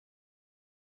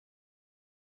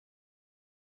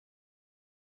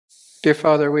Dear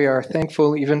Father, we are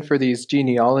thankful even for these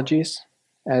genealogies,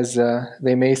 as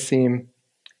they may seem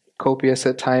copious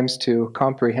at times to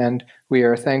comprehend. We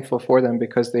are thankful for them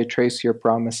because they trace your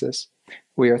promises.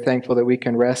 We are thankful that we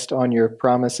can rest on your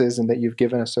promises and that you've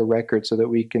given us a record so that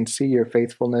we can see your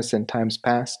faithfulness in times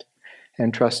past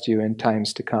and trust you in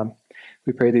times to come.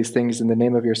 We pray these things in the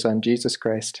name of your Son, Jesus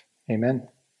Christ. Amen.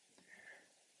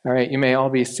 All right, you may all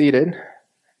be seated.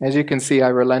 As you can see, I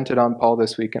relented on Paul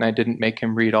this week, and I didn't make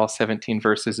him read all 17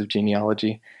 verses of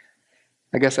genealogy.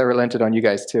 I guess I relented on you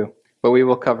guys too, but we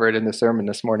will cover it in the sermon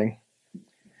this morning.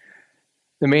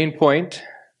 The main point,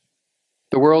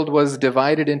 the world was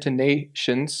divided into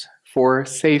nations for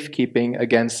safekeeping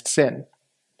against sin.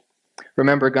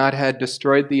 Remember, God had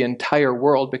destroyed the entire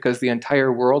world because the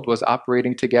entire world was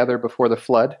operating together before the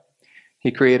flood.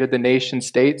 He created the nation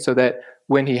state so that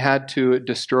when he had to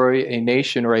destroy a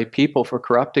nation or a people for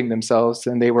corrupting themselves,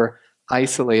 then they were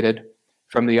isolated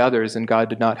from the others, and God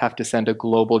did not have to send a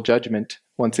global judgment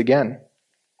once again.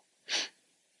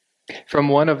 From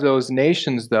one of those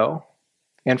nations, though,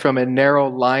 and from a narrow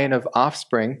line of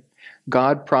offspring,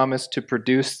 God promised to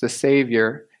produce the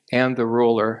Savior and the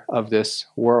ruler of this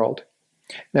world.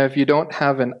 Now, if you don't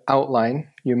have an outline,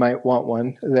 you might want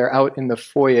one. They're out in the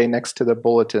foyer next to the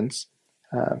bulletins.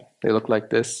 They look like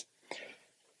this.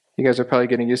 You guys are probably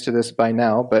getting used to this by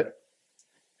now, but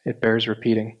it bears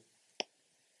repeating.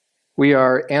 We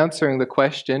are answering the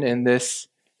question in this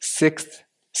 6th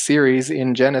series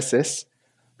in Genesis,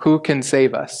 who can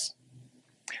save us?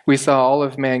 We saw all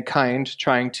of mankind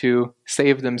trying to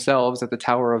save themselves at the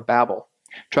Tower of Babel,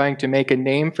 trying to make a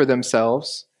name for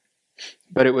themselves,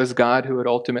 but it was God who would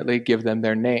ultimately give them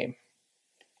their name.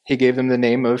 He gave them the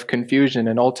name of confusion,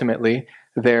 and ultimately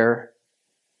their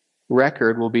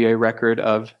record will be a record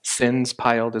of sins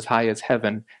piled as high as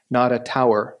heaven, not a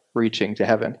tower reaching to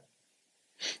heaven.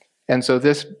 And so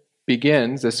this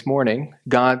begins this morning,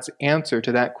 God's answer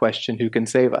to that question, who can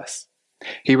save us?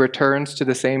 He returns to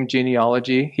the same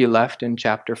genealogy he left in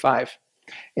chapter 5,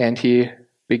 and he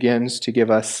begins to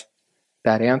give us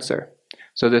that answer.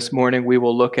 So this morning we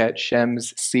will look at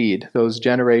Shem's seed, those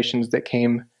generations that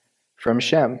came from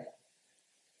Shem.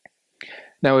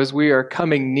 Now, as we are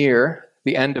coming near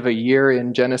the end of a year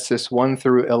in Genesis 1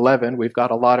 through 11, we've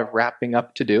got a lot of wrapping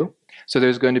up to do. So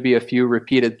there's going to be a few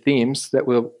repeated themes that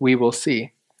we will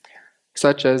see,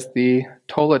 such as the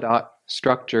Toledot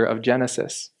structure of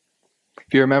Genesis.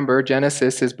 If you remember,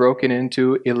 Genesis is broken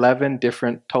into 11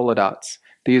 different Toledots.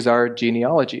 These are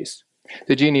genealogies.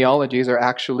 The genealogies are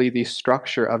actually the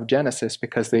structure of Genesis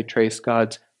because they trace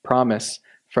God's promise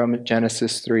from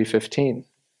Genesis 3:15.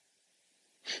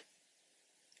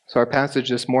 So our passage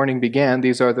this morning began,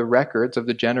 these are the records of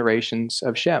the generations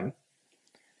of Shem.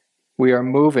 We are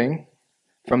moving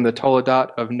from the Toledot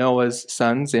of Noah's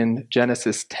sons in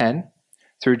Genesis 10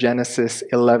 through Genesis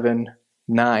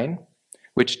 11:9,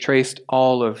 which traced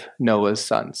all of Noah's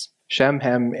sons, Shem,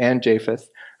 Ham, and Japheth.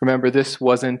 Remember, this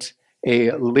wasn't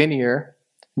a linear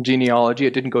genealogy.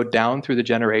 It didn't go down through the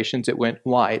generations. It went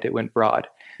wide, it went broad,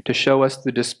 to show us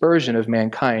the dispersion of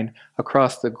mankind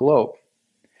across the globe.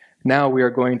 Now we are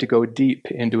going to go deep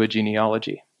into a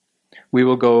genealogy. We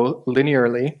will go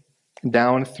linearly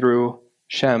down through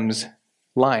Shem's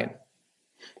line.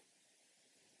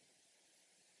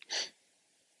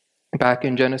 Back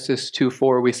in Genesis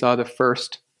 2:4, we saw the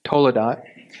first Toledot,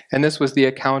 and this was the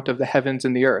account of the heavens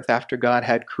and the earth. After God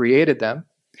had created them,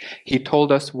 he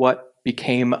told us what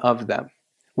became of them,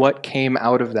 what came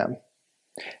out of them.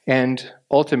 And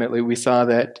ultimately, we saw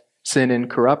that sin and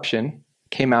corruption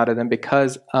came out of them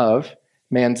because of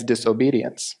man's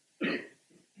disobedience.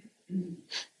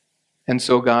 And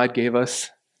so God gave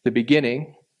us the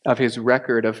beginning of his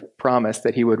record of promise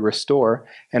that he would restore,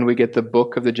 and we get the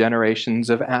book of the generations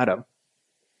of Adam.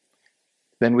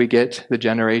 Then we get the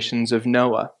generations of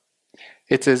Noah.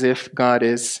 It's as if God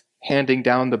is handing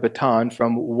down the baton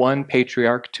from one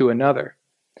patriarch to another,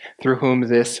 through whom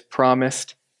this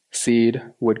promised seed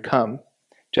would come.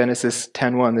 Genesis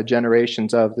 10:1, the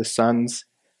generations of the sons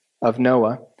of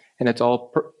Noah, and it's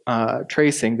all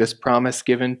tracing this promise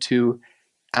given to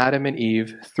Adam and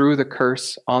Eve through the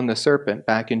curse on the serpent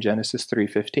back in Genesis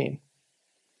 3:15.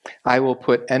 I will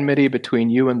put enmity between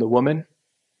you and the woman,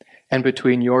 and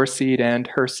between your seed and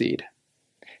her seed.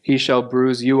 He shall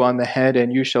bruise you on the head,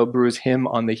 and you shall bruise him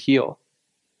on the heel.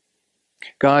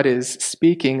 God is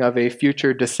speaking of a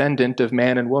future descendant of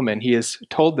man and woman. He has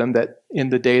told them that in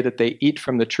the day that they eat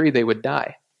from the tree, they would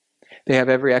die. They have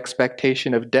every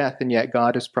expectation of death, and yet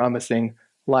God is promising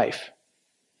life.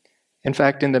 In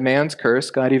fact, in the man's curse,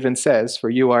 God even says,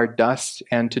 "For you are dust,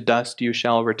 and to dust you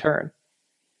shall return."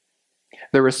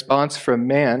 The response from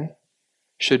man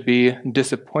should be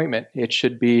disappointment. It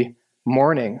should be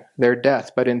mourning their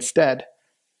death. But instead,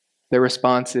 their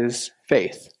response is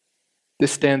faith.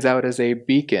 This stands out as a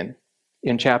beacon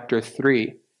in chapter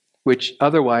 3, which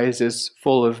otherwise is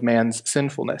full of man's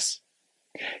sinfulness.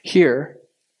 Here,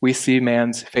 we see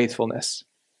man's faithfulness.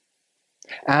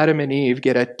 Adam and Eve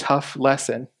get a tough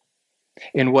lesson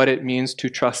in what it means to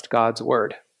trust God's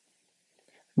word.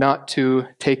 Not to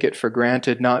take it for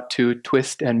granted, not to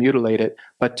twist and mutilate it,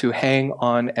 but to hang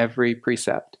on every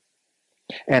precept.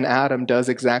 And Adam does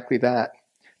exactly that.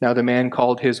 Now the man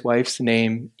called his wife's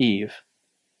name Eve.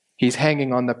 He's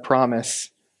hanging on the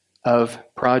promise of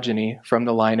progeny from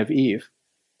the line of Eve,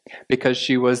 because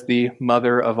she was the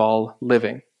mother of all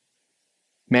living.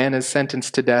 Man is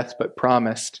sentenced to death, but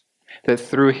promised that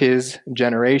through his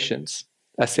generations,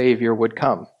 a Savior would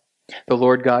come. The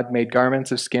Lord God made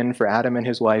garments of skin for Adam and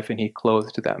his wife, and he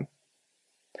clothed them.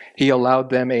 He allowed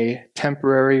them a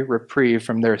temporary reprieve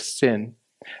from their sin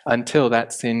until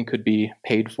that sin could be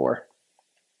paid for.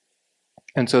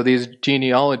 And so these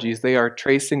genealogies, they are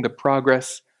tracing the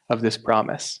progress of this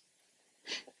promise.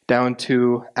 Down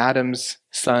to Adam's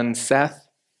son Seth,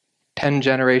 10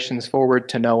 generations forward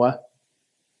to Noah,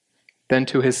 then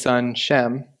to his son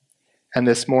Shem, and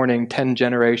this morning 10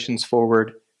 generations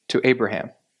forward to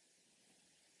Abraham.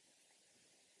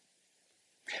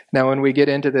 Now, when we get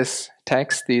into this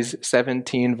text, these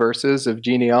 17 verses of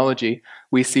genealogy,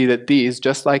 we see that these,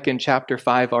 just like in chapter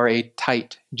 5, are a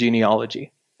tight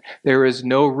genealogy. There is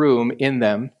no room in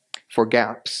them for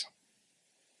gaps.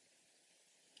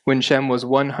 When Shem was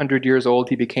 100 years old,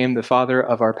 he became the father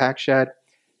of Arpachshad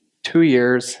 2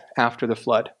 years after the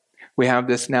flood. We have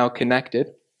this now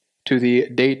connected to the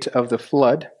date of the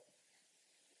flood.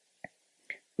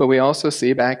 But we also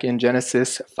see back in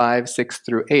Genesis 5, 6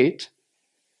 through 8,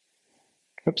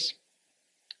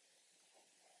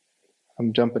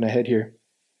 I'm jumping ahead here.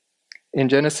 In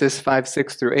Genesis 5,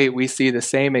 6 through 8, we see the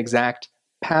same exact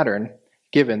pattern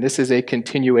given. This is a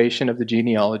continuation of the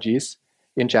genealogies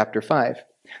in chapter 5.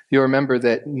 You'll remember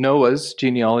that Noah's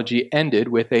genealogy ended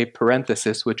with a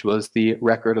parenthesis, which was the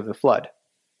record of the flood.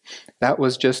 That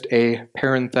was just a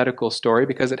parenthetical story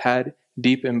because it had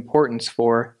deep importance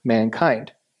for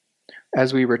mankind.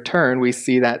 As we return, we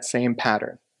see that same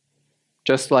pattern.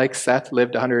 Just like Seth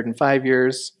lived 105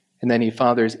 years, and then he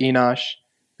fathers Enosh,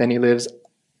 then he lives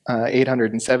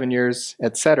 807 years,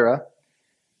 etc.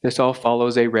 This all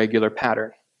follows a regular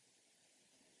pattern.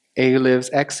 A lives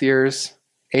X years,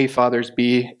 A fathers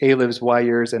B, A lives Y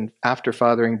years, and after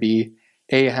fathering B,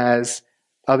 A has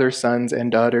other sons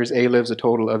and daughters, A lives a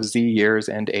total of Z years,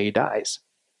 and A dies.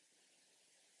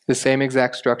 The same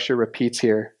exact structure repeats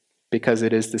here because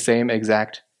it is the same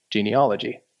exact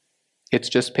genealogy. It's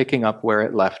just picking up where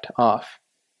it left off.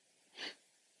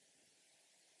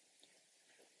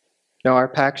 Now,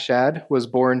 Arpachshad was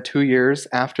born 2 years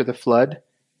after the flood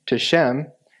to Shem,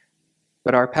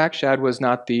 but Arpachshad was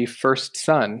not the first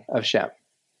son of Shem.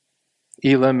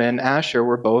 Elam and Asher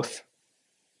were both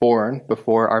born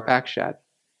before Arpachshad.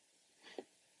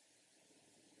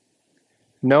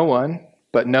 No one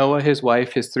but Noah, his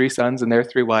wife, his 3 sons, and their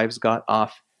 3 wives got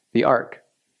off the ark.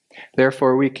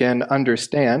 Therefore, we can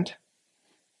understand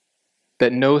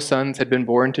that no sons had been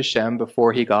born to Shem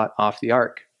before he got off the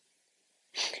ark.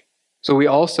 So we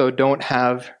also don't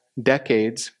have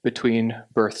decades between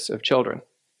births of children.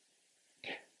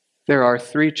 There are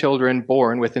 3 children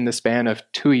born within the span of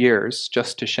 2 years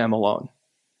just to Shem alone.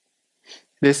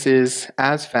 This is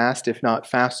as fast, if not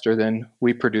faster, than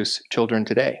we produce children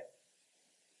today.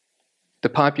 The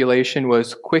population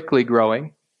was quickly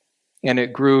growing, and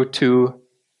it grew to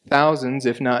thousands,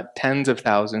 if not tens of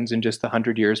thousands, in just the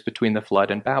 100 years between the flood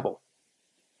and Babel.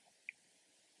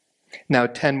 Now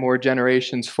 10 more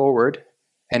generations forward,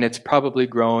 and it's probably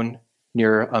grown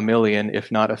near 1 million,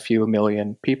 if not a few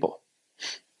million people.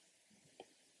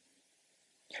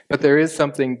 But there is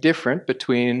something different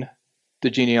between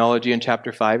the genealogy in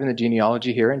chapter 5 and the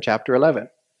genealogy here in chapter 11.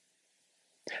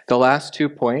 The last 2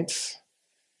 points,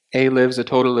 A lives a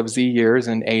total of Z years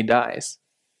and A dies,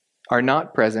 are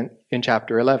not present in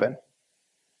chapter 11.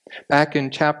 Back in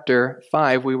chapter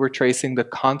 5, we were tracing the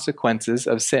consequences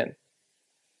of sin.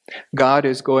 God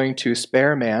is going to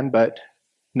spare man, but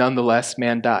nonetheless,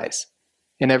 man dies.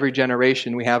 In every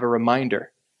generation, we have a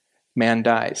reminder. Man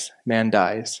dies, man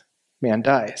dies, man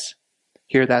dies.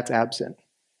 Here, that's absent.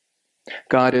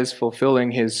 God is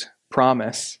fulfilling his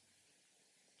promise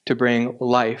to bring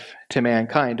life to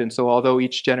mankind. And so although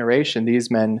each generation, these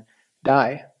men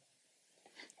die,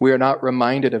 we are not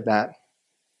reminded of that.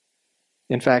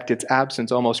 In fact, its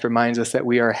absence almost reminds us that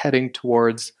we are heading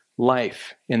towards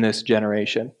life in this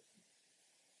generation.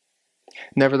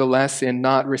 Nevertheless, in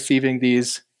not receiving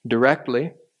these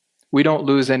directly, we don't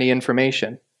lose any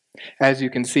information. As you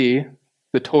can see,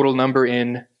 the total number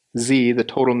in Z, the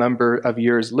total number of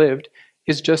years lived,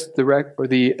 is just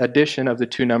the addition of the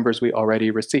two numbers we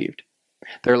already received,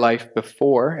 their life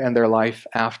before and their life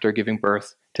after giving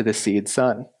birth to the seed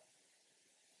son.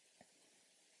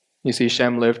 You see,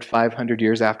 Shem lived 500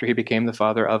 years after he became the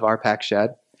father of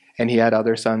Arpachshad, and he had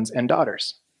other sons and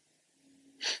daughters.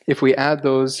 If we add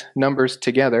those numbers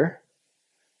together,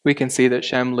 we can see that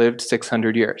Shem lived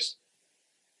 600 years.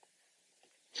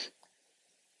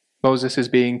 Moses is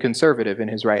being conservative in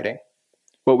his writing.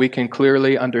 What we can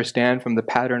clearly understand from the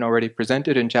pattern already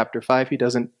presented in chapter 5, he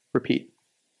doesn't repeat.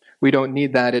 We don't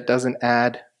need that. It doesn't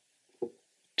add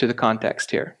to the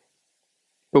context here.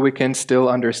 But we can still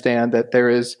understand that there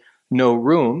is no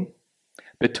room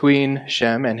between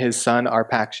Shem and his son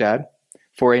Arpachshad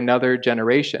for another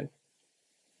generation.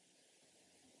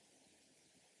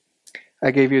 I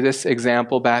gave you this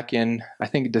example back in, I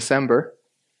think, December.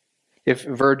 If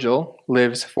Virgil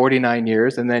lives 49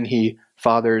 years and then he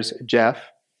fathers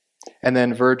Jeff, and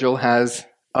then Virgil has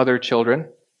other children,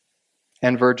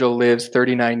 and Virgil lives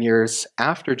 39 years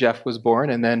after Jeff was born,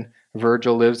 and then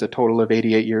Virgil lives a total of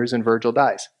 88 years and Virgil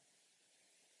dies.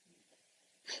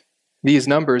 These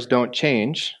numbers don't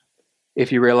change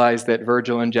if you realize that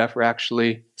Virgil and Jeff were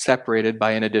actually separated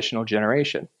by an additional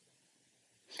generation.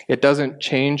 It doesn't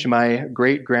change my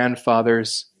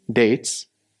great-grandfather's dates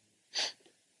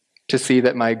to see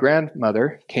that my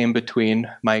grandmother came between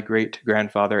my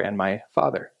great-grandfather and my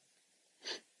father.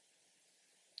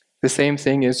 The same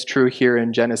thing is true here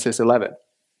in Genesis 11.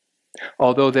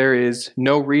 Although there is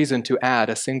no reason to add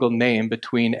a single name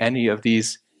between any of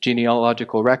these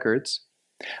genealogical records,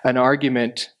 an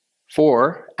argument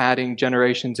for adding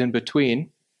generations in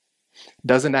between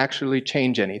doesn't actually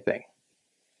change anything.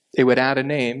 It would add a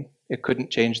name, it couldn't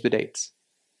change the dates.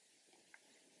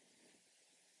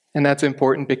 And that's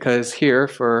important because here,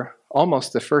 for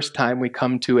almost the first time, we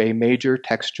come to a major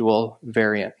textual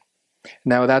variant.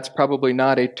 Now, that's probably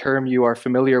not a term you are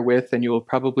familiar with, and you will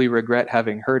probably regret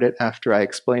having heard it after I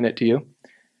explain it to you.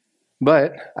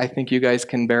 But I think you guys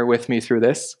can bear with me through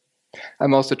this.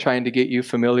 I'm also trying to get you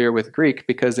familiar with Greek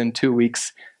because in 2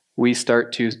 weeks, we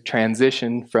start to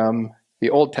transition from the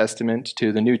Old Testament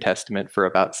to the New Testament for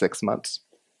about 6 months.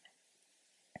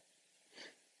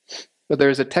 But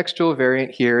there's a textual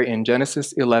variant here in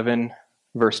Genesis 11,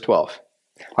 verse 12.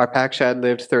 Arpachshad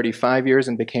lived 35 years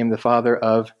and became the father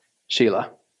of Shelah.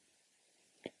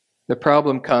 The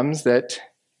problem comes that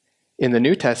in the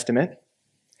New Testament,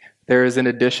 there is an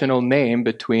additional name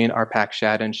between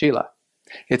Arpachshad and Shelah.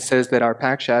 It says that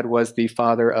Arpachshad was the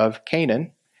father of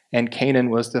Canaan, and Canaan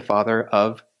was the father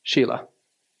of Shelah.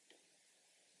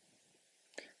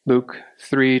 Luke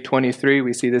 3:23,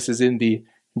 we see this is in the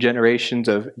generations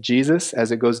of Jesus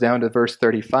as it goes down to verse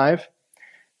 35.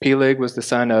 Peleg was the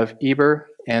son of Eber,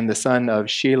 and the son of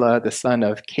Shelah, the son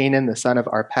of Canaan, the son of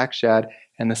Arpachshad,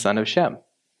 and the son of Shem.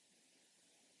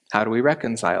 How do we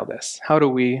reconcile this? How do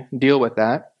we deal with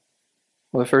that?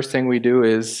 Well, the first thing we do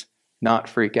is not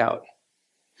freak out.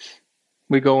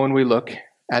 We go and we look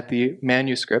at the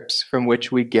manuscripts from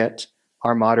which we get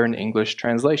our modern English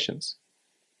translations.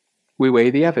 We weigh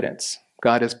the evidence.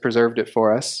 God has preserved it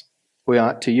for us. We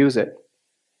ought to use it.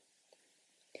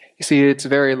 You see, it's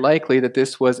very likely that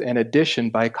this was an addition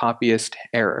by copyist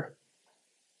error.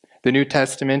 The New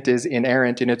Testament is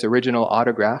inerrant in its original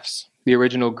autographs. The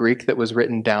original Greek that was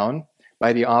written down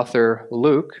by the author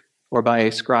Luke, or by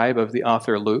a scribe of the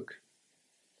author Luke,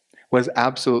 was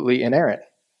absolutely inerrant.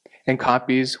 And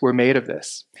copies were made of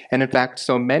this. And in fact,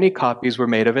 so many copies were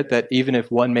made of it that even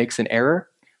if one makes an error,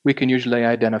 we can usually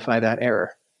identify that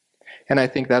error. And I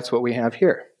think that's what we have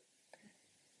here.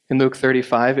 In Luke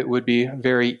 35, it would be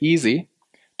very easy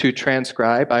to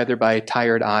transcribe either by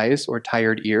tired eyes or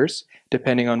tired ears,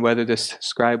 depending on whether this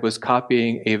scribe was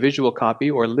copying a visual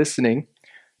copy or listening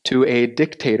to a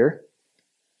dictator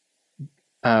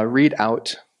read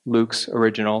out Luke's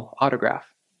original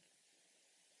autograph.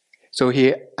 So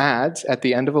he adds at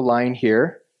the end of a line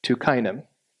here to Cainan,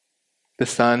 the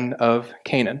son of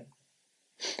Canaan.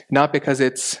 Not because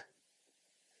it's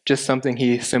just something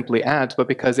he simply adds, but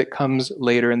because it comes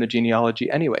later in the genealogy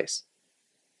anyways.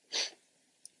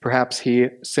 Perhaps he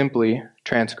simply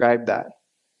transcribed that.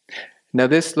 Now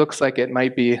this looks like it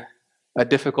might be a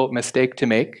difficult mistake to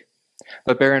make,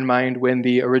 but bear in mind when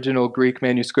the original Greek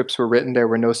manuscripts were written, there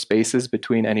were no spaces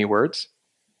between any words.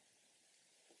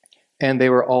 And they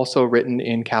were also written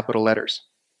in capital letters.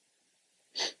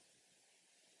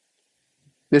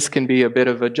 This can be a bit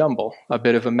of a jumble, a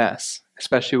bit of a mess,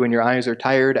 especially when your eyes are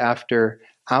tired after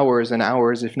hours and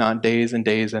hours, if not days and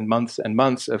days and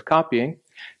months of copying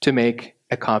to make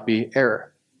a copy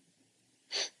error.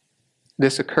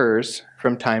 This occurs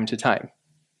from time to time.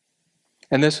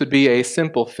 And this would be a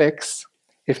simple fix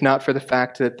if not for the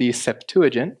fact that the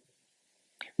Septuagint,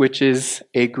 which is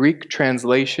a Greek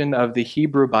translation of the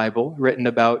Hebrew Bible written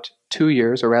about 2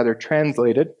 years, or rather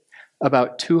translated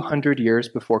about 200 years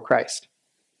before Christ.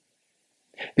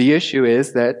 The issue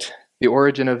is that the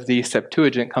origin of the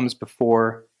Septuagint comes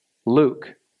before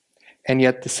Luke, and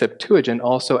yet the Septuagint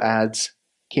also adds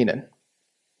Kenan.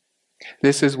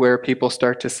 This is where people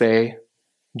start to say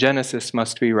Genesis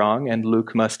must be wrong and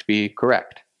Luke must be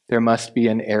correct. There must be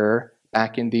an error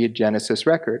back in the Genesis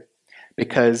record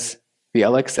because the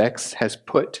LXX has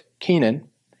put Kenan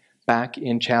back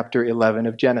in chapter 11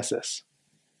 of Genesis.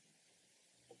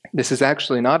 This is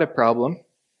actually not a problem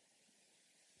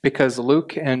because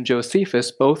Luke and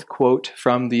Josephus both quote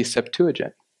from the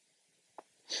Septuagint.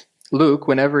 Luke,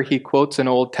 whenever he quotes an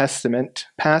Old Testament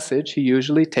passage, he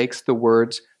usually takes the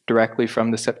words directly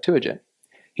from the Septuagint.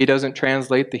 He doesn't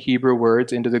translate the Hebrew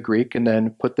words into the Greek and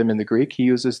then put them in the Greek. He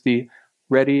uses the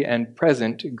ready and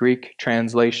present Greek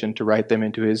translation to write them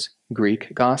into his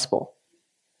Greek gospel.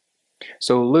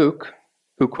 So Luke,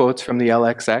 who quotes from the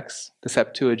LXX, the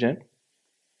Septuagint,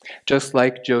 just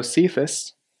like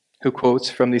Josephus, who quotes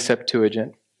from the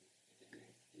Septuagint.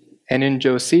 And in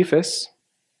Josephus,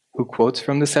 who quotes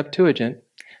from the Septuagint,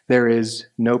 there is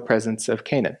no presence of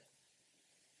Canaan.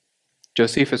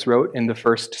 Josephus wrote in the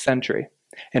 1st century.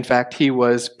 In fact, he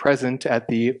was present at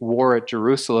the war at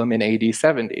Jerusalem in AD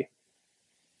 70.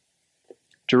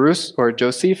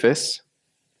 Josephus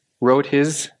wrote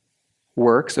his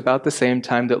works about the same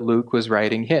time that Luke was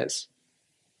writing his.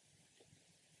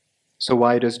 So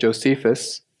why does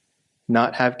Josephus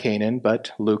not have Canaan,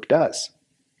 but Luke does?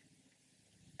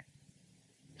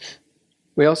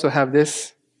 We also have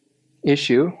this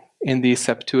issue in the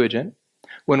Septuagint.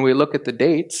 When we look at the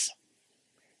dates,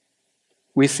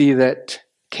 we see that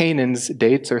Canaan's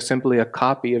dates are simply a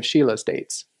copy of Shela's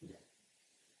dates.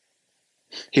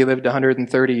 He lived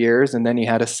 130 years, and then he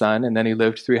had a son, and then he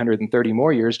lived 330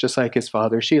 more years, just like his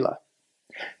father Shelah.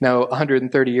 Now,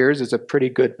 130 years is a pretty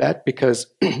good bet because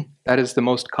that is the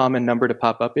most common number to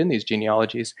pop up in these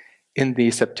genealogies in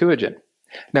the Septuagint.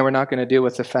 Now, we're not going to deal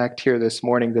with the fact here this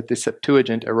morning that the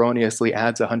Septuagint erroneously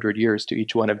adds 100 years to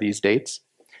each one of these dates.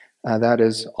 That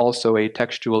is also a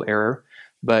textual error,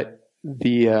 but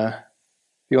the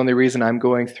only reason I'm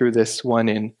going through this one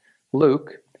in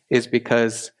Luke is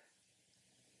because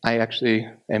I actually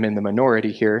am in the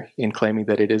minority here in claiming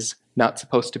that it is not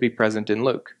supposed to be present in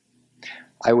Luke.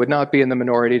 I would not be in the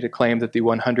minority to claim that the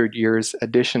 100 years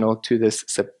additional to this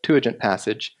Septuagint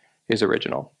passage is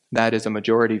original. That is a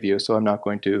majority view, so I'm not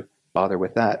going to bother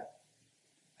with that.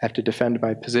 I have to defend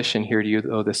my position here to you,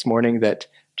 though, this morning that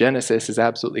Genesis is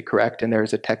absolutely correct and there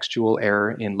is a textual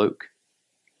error in Luke.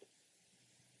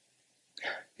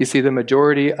 You see, the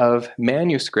majority of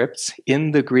manuscripts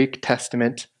in the Greek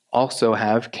Testament also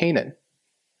have Canaan,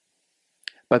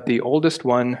 but the oldest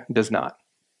one does not.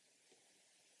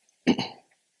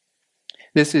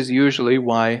 This is usually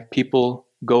why people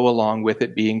go along with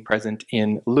it being present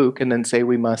in Luke and then say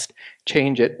we must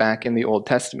change it back in the Old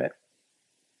Testament.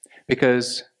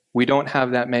 Because we don't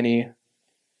have that many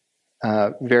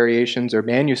variations or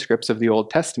manuscripts of the Old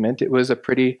Testament. It was a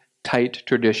pretty tight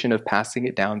tradition of passing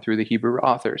it down through the Hebrew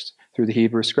authors, through the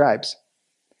Hebrew scribes.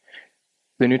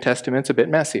 The New Testament's a bit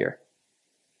messier.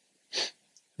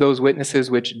 Those witnesses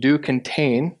which do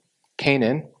contain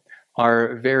Canaan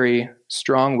are very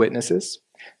strong witnesses.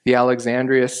 The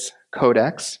Alexandrius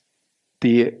Codex,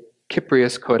 the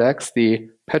Cyprius Codex, the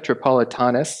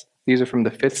Petropolitanus, these are from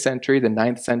the 5th century, the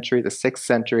 9th century, the 6th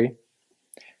century.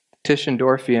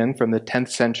 Tischendorfian from the 10th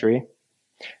century.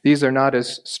 These are not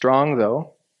as strong,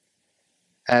 though,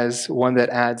 as one that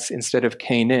adds, instead of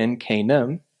Canaan,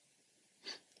 Canaan.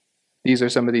 These are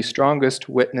some of the strongest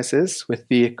witnesses with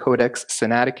the Codex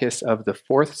Sinaiticus of the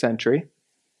 4th century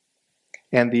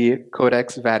and the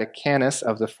Codex Vaticanus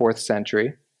of the 4th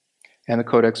century and the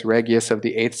Codex Regius of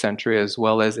the 8th century, as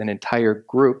well as an entire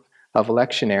group of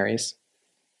lectionaries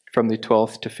from the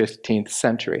 12th to 15th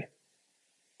century.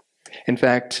 In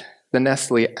fact, the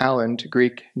Nestle-Aland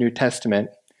Greek New Testament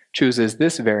chooses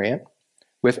this variant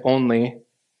with only,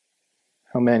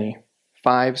 how many?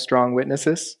 5 strong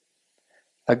witnesses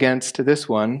against this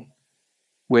one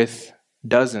with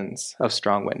dozens of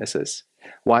strong witnesses.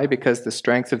 Why? Because the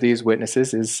strength of these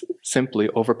witnesses is simply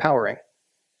overpowering.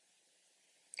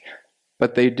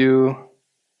 But they do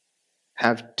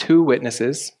have 2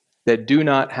 witnesses that do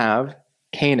not have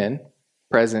Canaan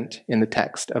present in the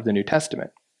text of the New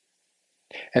Testament.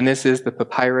 And this is the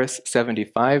Papyrus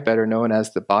 75, better known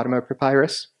as the Bottom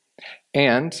Papyrus,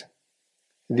 and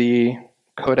the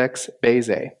Codex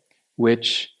Bezae,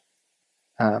 which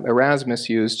Erasmus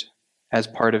used as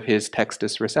part of his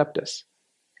Textus Receptus.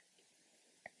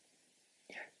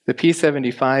 The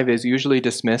P75 is usually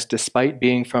dismissed despite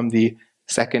being from the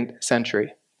 2nd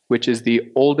century, which is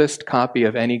the oldest copy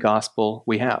of any gospel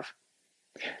we have,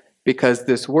 because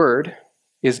this word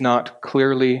is not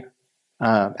clearly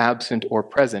absent or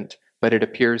present, but it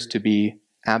appears to be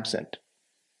absent.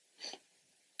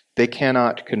 They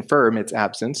cannot confirm its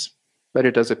absence, but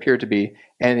it does appear to be,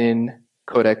 and in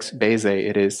Codex Bezae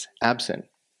it is absent.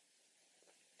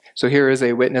 So here is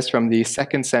a witness from the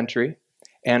 2nd century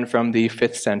and from the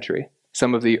 5th century.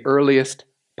 Some of the earliest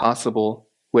possible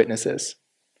witnesses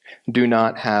do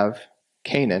not have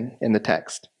Canaan in the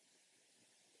text.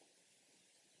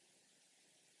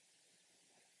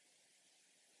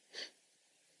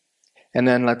 And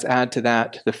then let's add to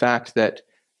that the fact that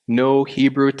no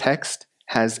Hebrew text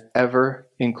has ever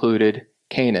included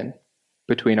Canaan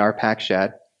between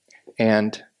Arpachshad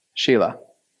and Shelah.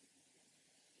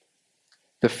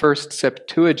 The first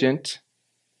Septuagint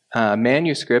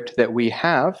manuscript that we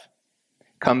have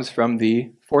comes from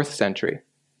the 4th century,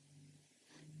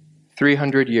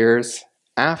 300 years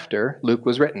after Luke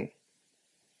was written.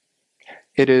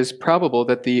 It is probable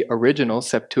that the original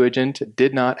Septuagint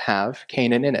did not have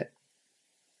Canaan in it,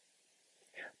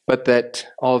 but that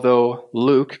although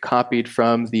Luke copied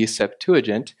from the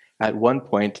Septuagint, at one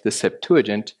point the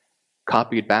Septuagint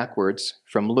copied backwards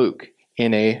from Luke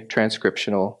in a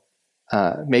transcriptional,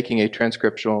 making a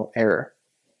transcriptional error.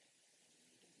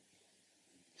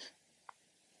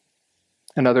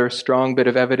 Another strong bit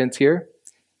of evidence here: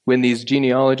 when these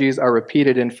genealogies are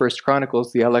repeated in 1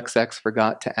 Chronicles, the LXX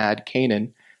forgot to add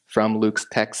Canaan from Luke's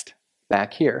text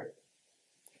back here.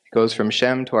 It goes from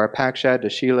Shem to Arpachshad to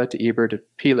Shelah to Eber to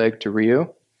Peleg to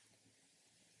Reu.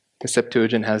 The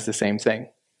Septuagint has the same thing.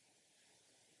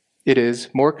 It is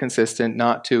more consistent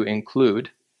not to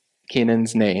include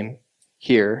Canaan's name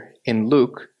here in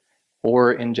Luke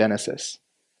or in Genesis.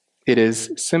 It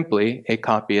is simply a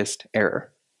copyist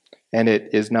error, and it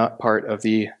is not part of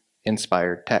the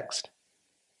inspired text.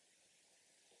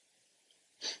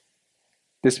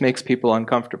 This makes people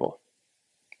uncomfortable.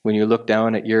 When you look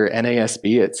down at your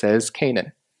NASB, it says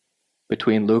Canaan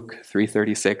between Luke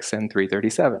 3:36 and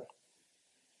 3:37.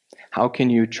 How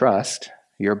can you trust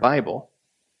your Bible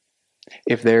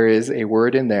if there is a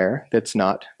word in there that's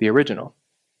not the original?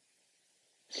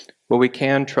 Well, we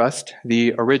can trust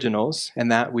the originals,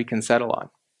 and that we can settle on.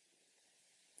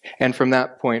 And from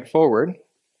that point forward,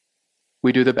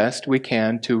 we do the best we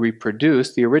can to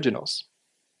reproduce the originals.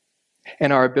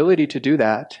 And our ability to do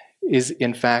that is,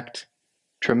 in fact,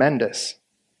 tremendous.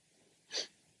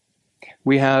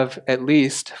 We have at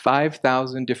least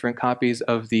 5,000 different copies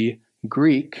of the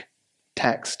Greek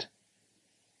text.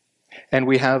 And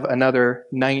we have another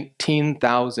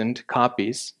 19,000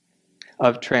 copies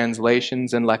of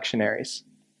translations and lectionaries.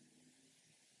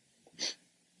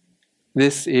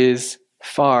 This is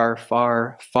far,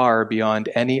 far, far beyond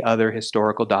any other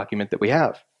historical document that we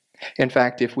have. In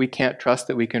fact, if we can't trust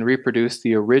that we can reproduce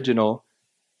the original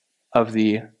of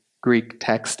the Greek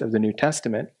text of the New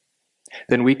Testament,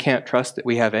 then we can't trust that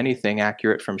we have anything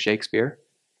accurate from Shakespeare,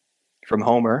 from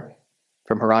Homer,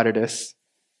 from Herodotus,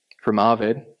 from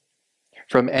Ovid,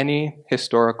 from any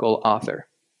historical author.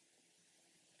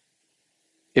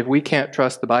 If we can't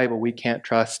trust the Bible, we can't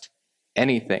trust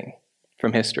anything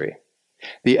from history.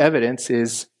 The evidence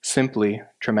is simply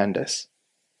tremendous.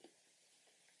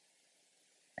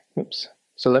 Oops.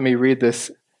 So let me read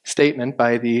this statement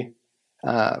by the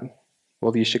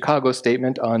Chicago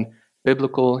Statement on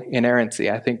Biblical Inerrancy.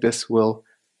 I think this will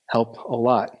help a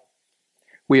lot.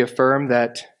 We affirm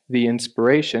that the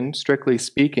inspiration, strictly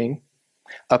speaking,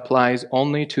 applies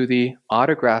only to the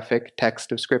autographic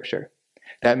text of Scripture.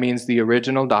 That means the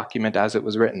original document as it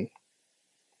was written,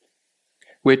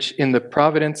 which in the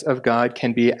providence of God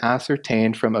can be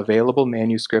ascertained from available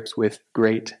manuscripts with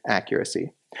great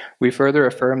accuracy. We further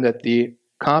affirm that the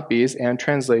copies and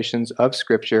translations of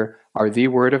Scripture are the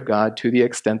Word of God to the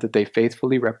extent that they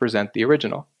faithfully represent the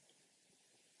original.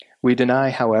 We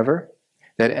deny, however,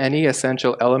 that any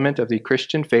essential element of the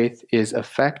Christian faith is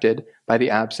affected by the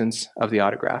absence of the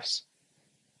autographs.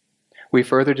 We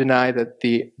further deny that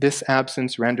this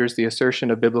absence renders the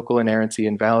assertion of biblical inerrancy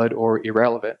invalid or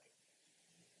irrelevant.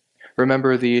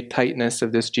 Remember the tightness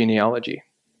of this genealogy.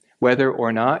 Whether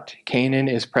or not Canaan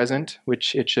is present,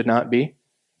 which it should not be,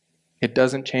 it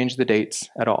doesn't change the dates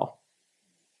at all.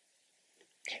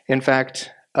 In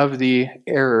fact, of the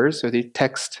errors, or the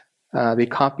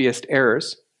copyist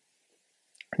errors,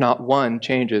 Not one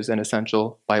changes an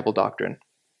essential Bible doctrine.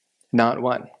 Not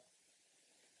one.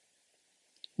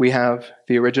 We have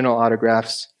the original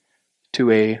autographs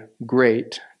to a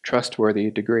great,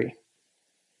 trustworthy degree.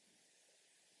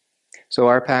 So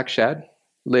our Pakshad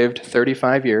lived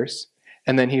 35 years,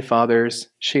 and then he fathers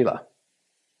Sheila.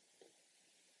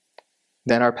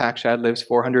 Then our Pakshad lives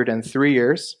 403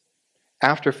 years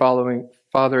after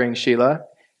fathering Sheila,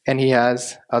 and he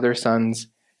has other sons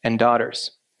and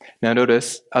daughters. Now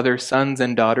notice, other sons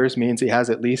and daughters means he has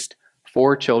at least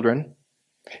 4 children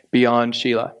beyond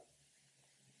Sheila.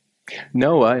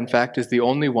 Noah, in fact, is the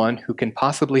only one who can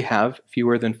possibly have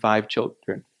fewer than 5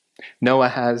 children. Noah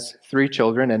has 3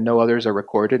 children and no others are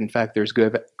recorded. In fact, there's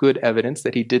good evidence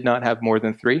that he did not have more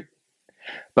than 3.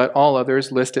 But all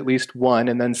others list at least 1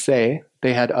 and then say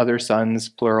they had other sons,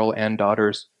 plural, and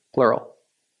daughters, plural.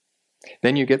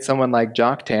 Then you get someone like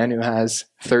Joktan who has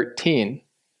 13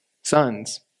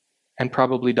 sons and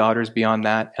probably daughters beyond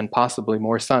that and possibly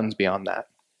more sons beyond that.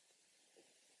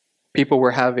 People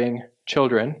were having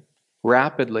children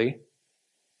rapidly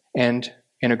and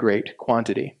in a great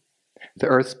quantity. The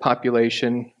Earth's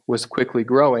population was quickly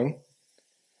growing,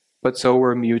 but so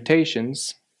were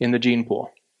mutations in the gene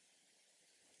pool.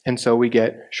 And so we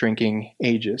get shrinking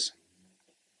ages.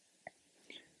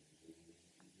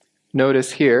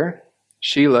 Notice here,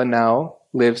 Sheila now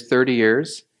lives 30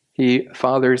 years. He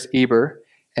fathers Eber,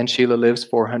 and Sheila lives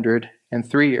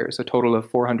 403 years, a total of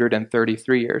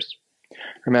 433 years.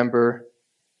 Remember,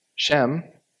 Shem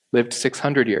lived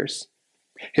 600 years.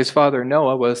 His father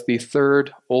Noah was the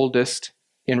 3rd oldest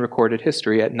in recorded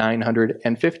history at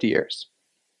 950 years.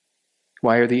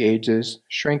 Why are the ages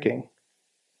shrinking?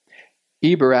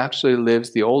 Eber actually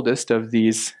lives the oldest of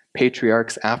these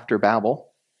patriarchs after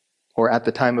Babel, or at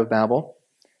the time of Babel.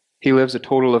 He lives a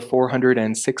total of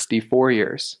 464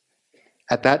 years.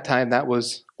 At that time, that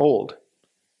was old,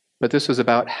 but this was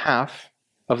about half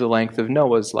of the length of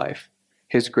Noah's life,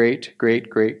 his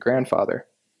great-great-great-grandfather.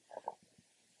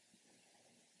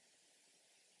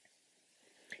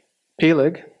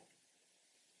 Peleg,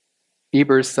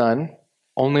 Eber's son,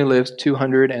 only lives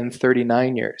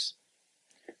 239 years.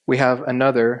 We have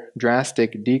another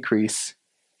drastic decrease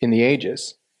in the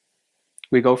ages.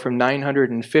 We go from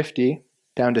 950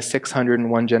 down to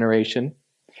 601 generation,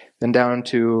 then down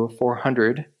to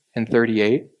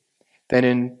 438. Then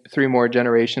in 3 more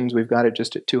generations, we've got it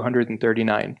just at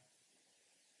 239.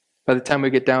 By the time we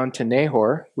get down to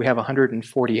Nahor, we have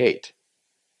 148.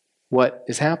 What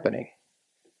is happening?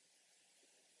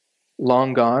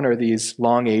 Long gone are these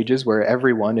long ages where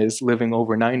everyone is living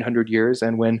over 900 years,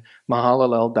 and when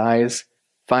Mahalalel dies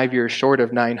 5 years short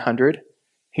of 900,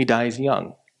 he dies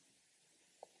young.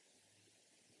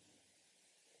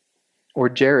 Or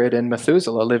Jared and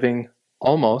Methuselah living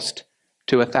almost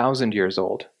to 1,000 years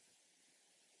old,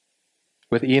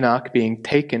 with Enoch being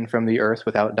taken from the earth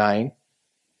without dying,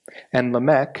 and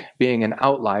Lamech being an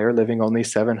outlier living only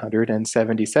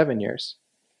 777 years.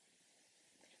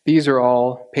 These are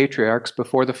all patriarchs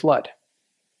before the flood.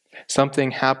 Something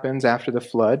happens after the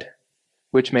flood,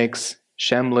 which makes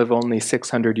Shem live only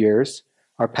 600 years,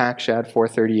 Arpachshad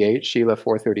 438, Shelah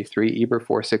 433, Eber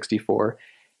 464,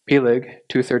 Peleg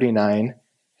 239,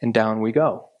 and down we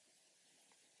go.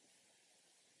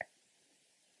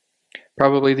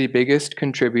 Probably the biggest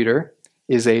contributor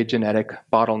is a genetic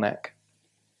bottleneck,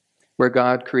 where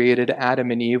God created Adam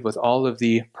and Eve with all of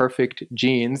the perfect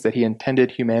genes that he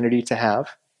intended humanity to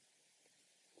have.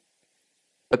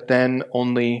 But then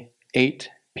only 8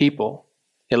 people,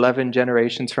 11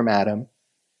 generations from Adam,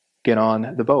 get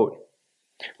on the boat,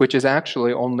 which is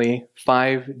actually only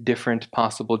 5 different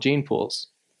possible gene pools,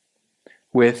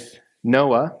 with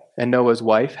Noah and Noah's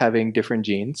wife having different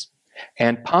genes,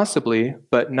 and possibly,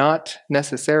 but not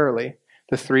necessarily,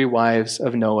 the 3 wives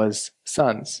of Noah's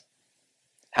sons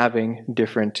having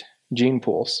different gene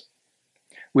pools.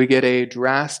 We get a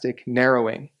drastic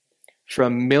narrowing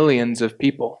from millions of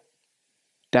people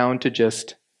down to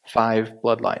just 5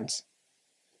 bloodlines.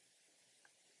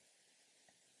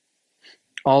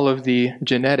 All of the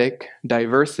genetic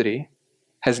diversity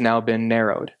has now been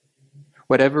narrowed.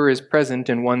 Whatever is present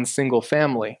in one single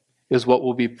family is what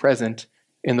will be present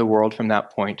in the world from that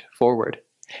point forward.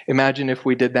 Imagine if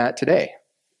we did that today.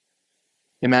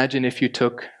 Imagine if you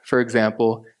took, for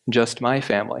example, just my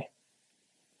family.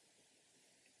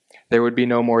 There would be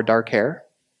no more dark hair.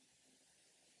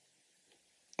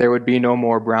 There would be no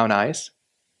more brown eyes.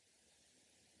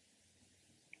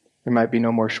 There might be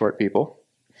no more short people.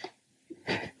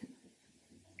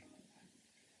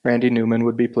 Randy Newman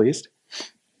would be pleased.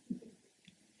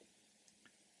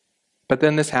 But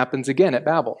then this happens again at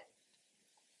Babel.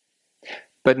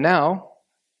 But now,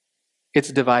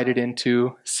 it's divided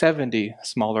into 70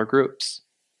 smaller groups.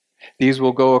 These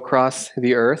will go across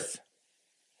the earth,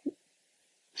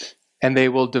 and they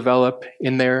will develop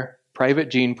in their private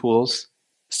gene pools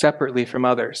separately from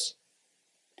others.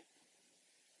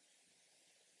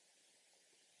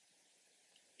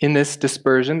 In this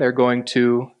dispersion, they're going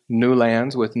to new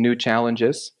lands with new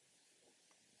challenges.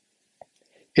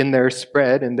 In their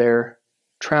spread, in their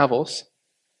travels,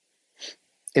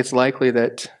 it's likely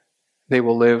that they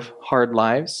will live hard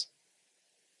lives.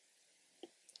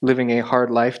 Living a hard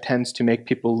life tends to make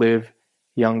people live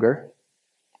younger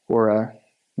or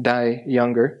die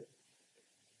younger.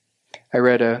 I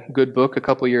read a good book a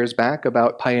couple years back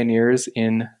about pioneers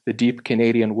in the deep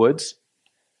Canadian woods.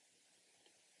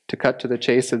 To cut to the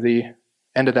chase of the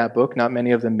end of that book, not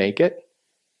many of them make it.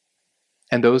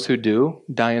 And those who do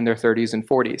die in their 30s and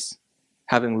 40s,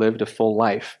 having lived a full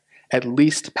life, at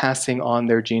least passing on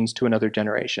their genes to another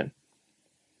generation.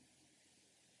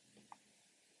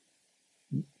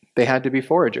 They had to be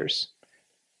foragers.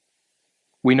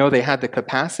 We know they had the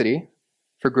capacity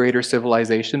for greater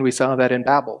civilization. We saw that in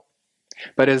Babel.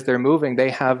 But as they're moving,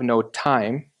 they have no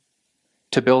time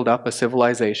to build up a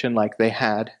civilization like they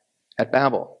had at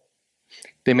Babel.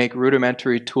 They make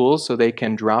rudimentary tools so they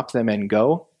can drop them and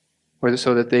go, or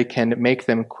so that they can make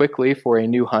them quickly for a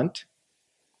new hunt.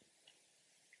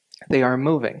 They are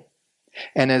moving.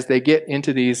 And as they get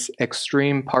into these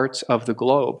extreme parts of the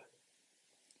globe,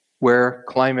 where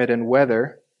climate and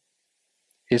weather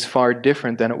is far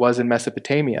different than it was in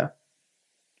Mesopotamia,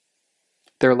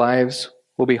 their lives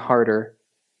will be harder,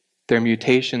 their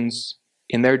mutations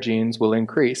in their genes will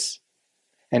increase,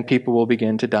 and people will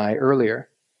begin to die earlier.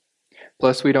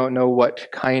 Plus, we don't know what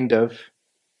kind of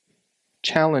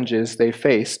challenges they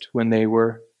faced when they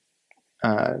were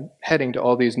heading to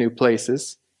all these new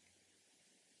places.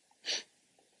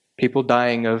 People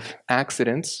dying of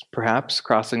accidents, perhaps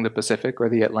crossing the Pacific or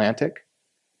the Atlantic.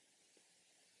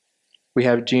 We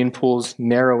have gene pools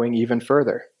narrowing even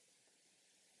further.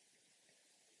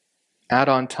 Add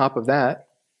on top of that,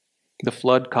 the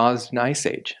flood caused an ice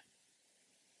age.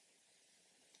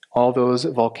 All those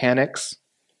volcanics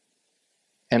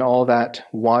and all that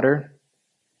water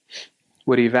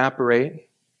would evaporate,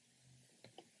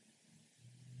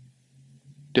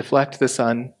 deflect the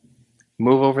sun,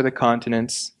 move over the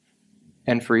continents,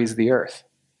 and freeze the earth.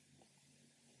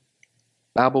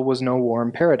 Babel was no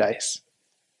warm paradise.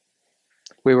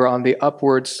 We were on the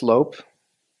upward slope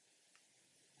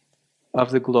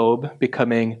of the globe,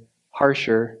 becoming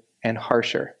harsher and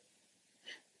harsher.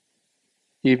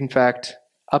 In fact,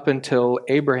 up until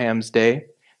Abraham's day,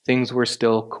 things were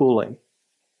still cooling.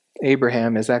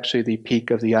 Abraham is actually the peak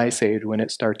of the ice age when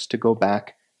it starts to go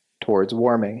back towards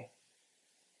warming.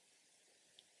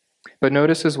 But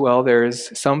notice as well, there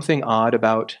is something odd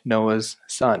about Noah's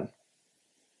son.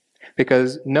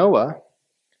 Because Noah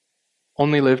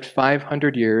only lived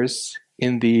 500 years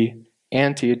in the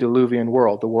antediluvian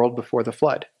world, the world before the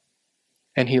flood.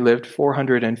 And he lived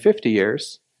 450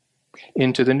 years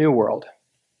into the new world.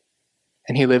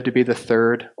 And he lived to be the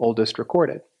third oldest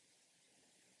recorded.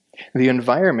 The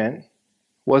environment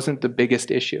wasn't the biggest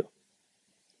issue,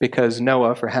 because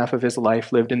Noah, for half of his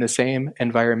life, lived in the same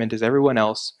environment as everyone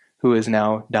else who is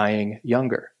now dying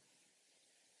younger.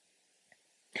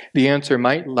 The answer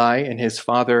might lie in his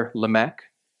father Lamech,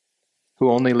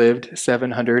 who only lived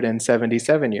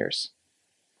 777 years.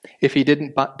 If he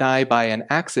didn't die by an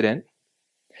accident,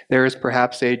 there is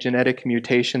perhaps a genetic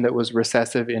mutation that was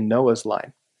recessive in Noah's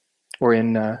line, or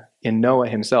in Noah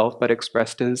himself, but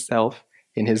expressed itself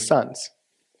in his sons.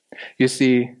 You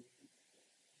see,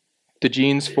 the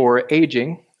genes for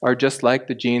aging are just like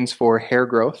the genes for hair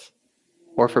growth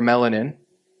or for melanin.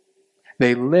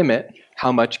 They limit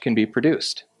how much can be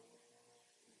produced.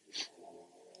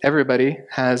 Everybody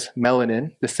has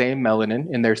melanin, the same melanin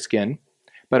in their skin,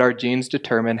 but our genes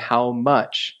determine how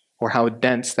much or how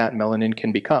dense that melanin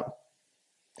can become.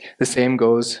 The same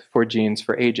goes for genes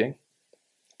for aging.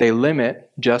 They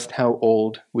limit just how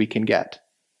old we can get.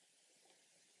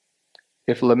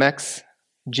 If Lamech's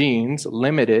genes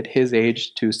limited his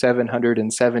age to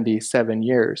 777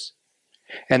 years,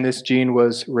 and this gene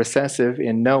was recessive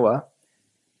in Noah,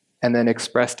 and then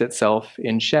expressed itself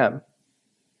in Shem,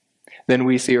 then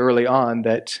we see early on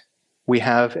that we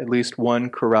have at least one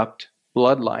corrupt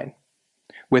bloodline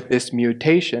with this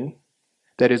mutation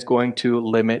that is going to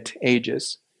limit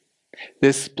ages.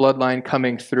 This bloodline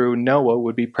coming through Noah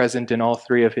would be present in all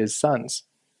three of his sons,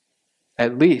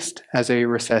 at least as a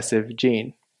recessive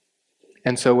gene,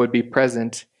 and so would be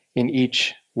present in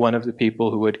each one of the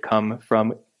people who would come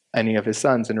from any of his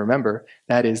sons. And remember,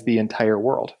 that is the entire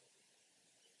world.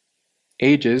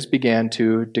 ages began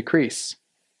to decrease.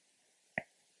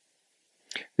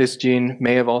 This gene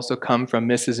may have also come from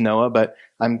Mrs. Noah, but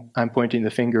I'm pointing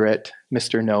the finger at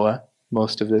Mr. Noah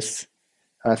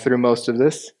through most of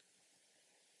this.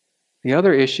 The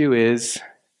other issue is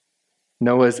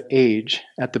Noah's age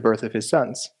at the birth of his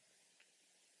sons.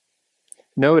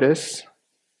 Notice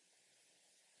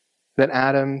that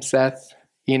Adam, Seth,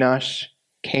 Enosh,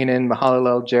 Canaan,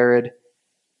 Mahalalel, Jared,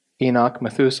 Enoch,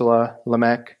 Methuselah,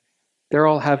 Lamech, they're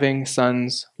all having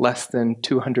sons less than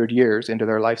 200 years into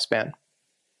their lifespan.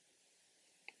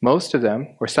 Most of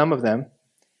them, or some of them,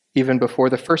 even before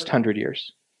the first 100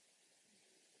 years.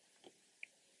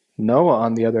 Noah,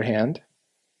 on the other hand,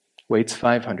 waits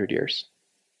 500 years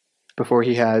before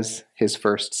he has his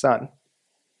first son.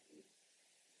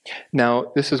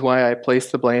 Now, this is why I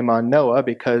place the blame on Noah,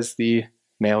 because the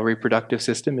male reproductive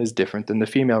system is different than the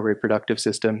female reproductive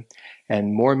system,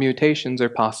 and more mutations are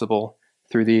possible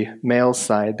through the male's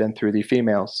side than through the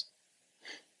female's.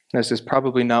 This is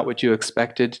probably not what you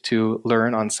expected to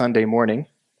learn on Sunday morning,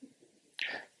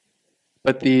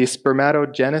 but the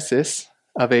spermatogenesis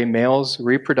of a male's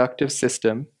reproductive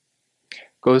system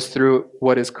goes through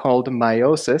what is called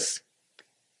meiosis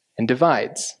and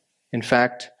divides. In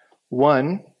fact,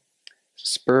 I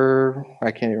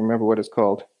can't even remember what it's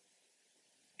called.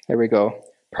 There we go.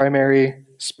 Primary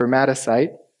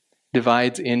spermatocyte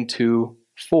divides into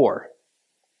 4.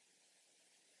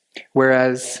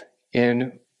 Whereas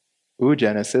in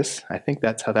oogenesis, I think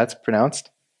that's how that's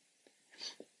pronounced,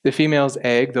 the female's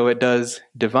egg, though it does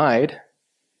divide,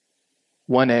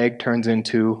 one egg turns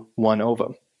into one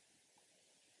ovum.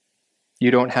 You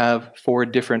don't have 4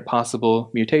 different possible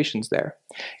mutations there.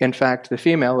 In fact, the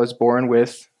female is born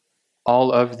with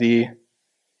all of the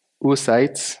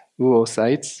oocytes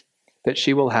that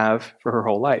she will have for her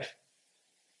whole life.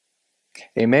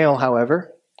 A male,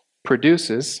 however,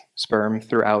 produces sperm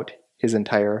throughout his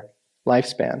entire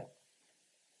lifespan.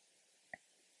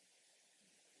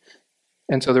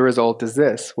 And so the result is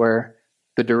this, where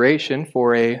the duration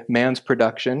for a man's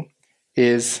production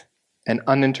is an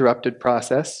uninterrupted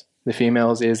process. The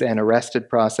female's is an arrested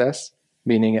process,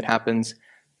 meaning it happens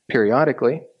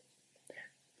periodically.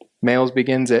 Males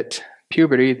begins at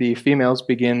puberty, the females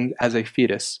begin as a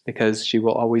fetus because she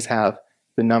will always have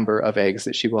the number of eggs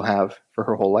that she will have for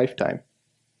her whole lifetime.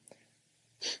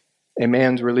 A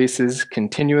man's releases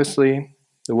continuously,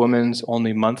 the woman's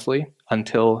only monthly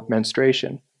until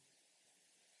menstruation,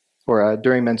 or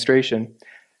during menstruation.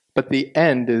 But the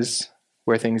end is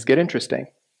where things get interesting.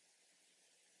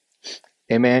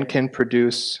 A man can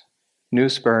produce new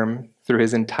sperm through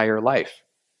his entire life.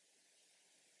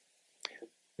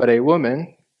 But a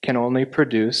woman can only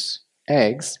produce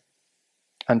eggs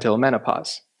until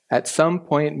menopause. At some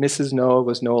point, Mrs. Noah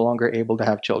was no longer able to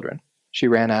have children. She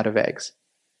ran out of eggs.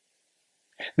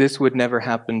 This would never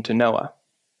happen to Noah.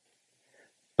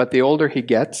 But the older he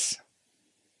gets,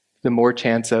 the more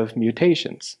chance of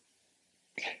mutations.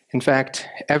 In fact,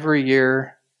 every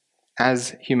year,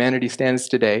 as humanity stands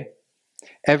today,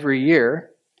 every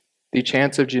year, the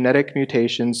chance of genetic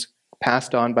mutations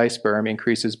passed on by sperm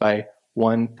increases by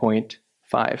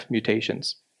 1.5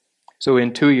 mutations. So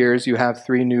in 2 years, you have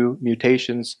 3 new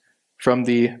mutations from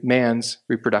the man's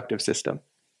reproductive system.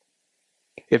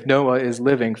 If Noah is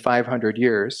living 500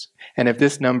 years, and if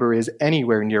this number is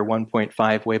anywhere near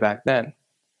 1.5 way back then,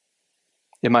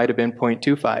 it might have been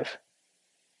 0.25.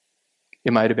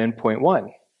 It might have been 0.1.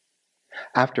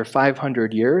 After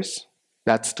 500 years,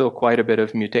 that's still quite a bit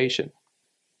of mutation.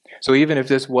 So even if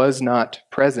this was not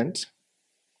present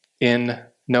in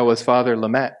Noah's father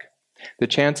Lamech, the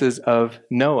chances of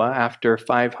Noah, after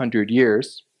 500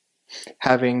 years,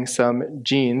 having some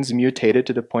genes mutated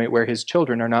to the point where his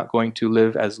children are not going to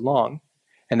live as long,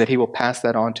 and that he will pass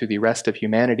that on to the rest of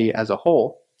humanity as a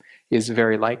whole, is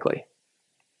very likely.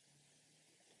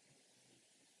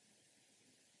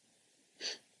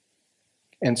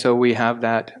 And so we have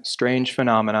that strange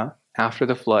phenomena after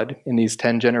the flood in these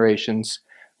 10 generations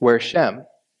where Shem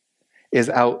is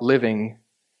outliving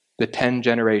the 10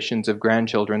 generations of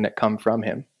grandchildren that come from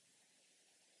him.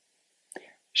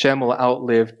 Shem will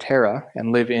outlive Terah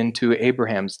and live into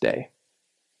Abraham's day.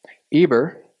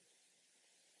 Eber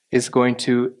is going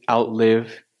to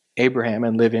outlive Abraham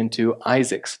and live into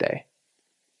Isaac's day.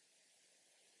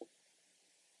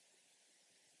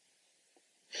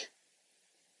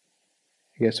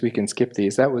 I guess we can skip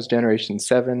these. That was generation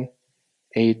 7,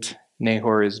 8.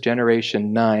 Nahor is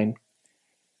generation 9.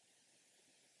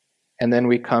 And then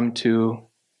we come to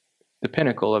the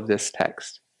pinnacle of this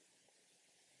text.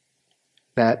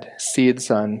 That seed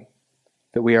son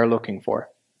that we are looking for.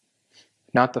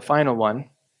 Not the final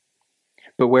one,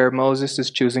 But where Moses is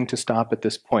choosing to stop at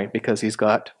this point, because he's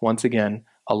got, once again,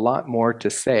 a lot more to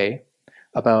say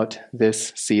about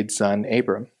this seed son,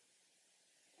 Abram.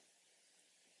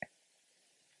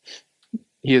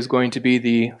 He is going to be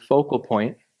the focal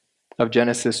point of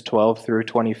Genesis 12 through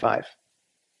 25.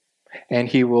 And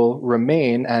he will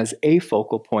remain as a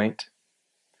focal point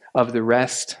of the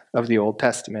rest of the Old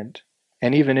Testament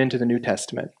and even into the New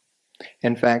Testament.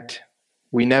 In fact,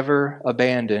 we never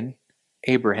abandon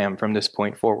Abraham from this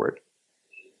point forward.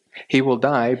 He will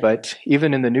die, but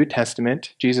even in the New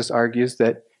Testament, Jesus argues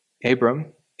that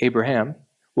Abraham,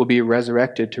 will be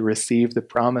resurrected to receive the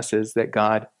promises that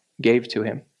God gave to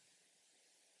him.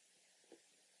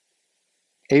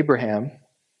 Abraham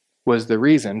was the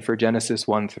reason for Genesis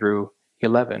 1 through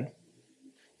 11.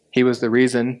 He was the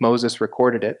reason Moses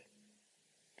recorded it.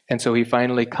 And so he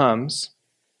finally comes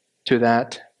to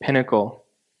that pinnacle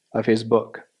of his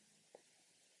book.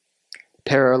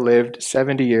 Terah lived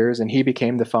 70 years, and he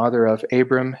became the father of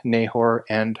Abram, Nahor,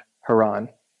 and Haran.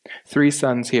 3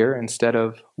 sons here instead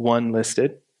of 1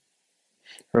 listed.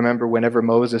 Remember, whenever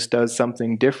Moses does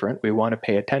something different, we want to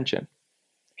pay attention.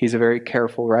 He's a very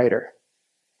careful writer.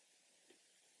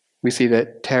 We see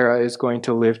that Terah is going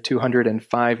to live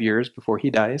 205 years before he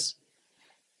dies.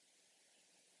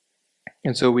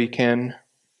 And so we can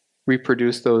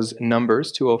reproduce those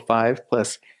numbers. 205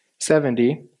 plus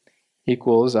 70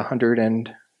 equals 100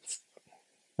 and,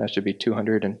 that should be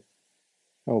 200 and,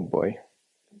 oh boy.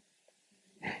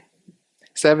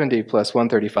 70 plus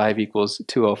 135 equals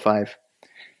 205.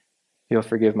 You'll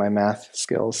forgive my math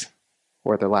skills,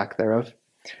 or the lack thereof.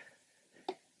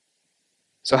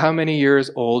 So how many years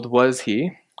old was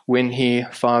he when he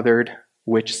fathered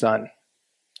which son?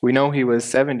 We know he was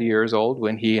 70 years old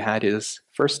when he had his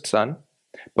first son,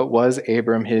 but was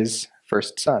Abram his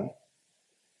first son?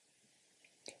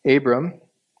 Abram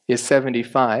is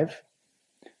 75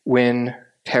 when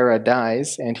Terah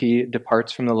dies and he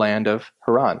departs from the land of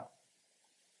Haran.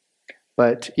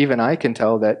 But even I can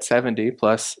tell that 70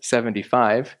 plus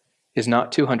 75 is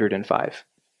not 205.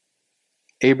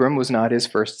 Abram was not his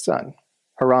first son.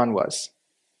 Haran was.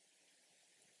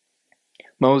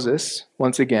 Moses,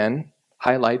 once again,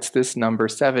 highlights this number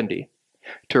 70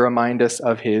 to remind us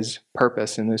of his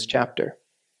purpose in this chapter.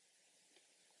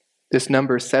 This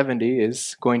number 70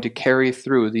 is going to carry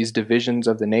through these divisions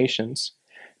of the nations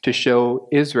to show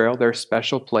Israel their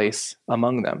special place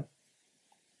among them.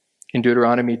 In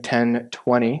Deuteronomy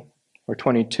 10:20 or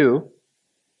 22,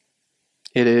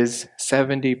 it is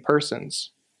 70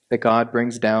 persons that God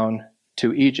brings down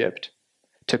to Egypt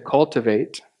to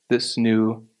cultivate this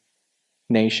new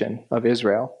nation of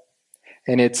Israel.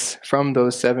 And it's from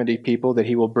those 70 people that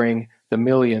he will bring the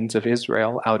millions of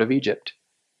Israel out of Egypt.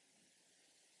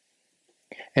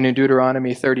 And in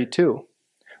Deuteronomy 32,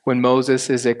 when Moses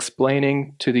is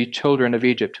explaining to the children of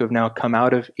Egypt who have now come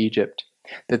out of Egypt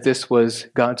that this was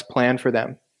God's plan for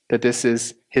them, that this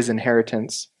is his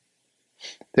inheritance,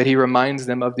 that he reminds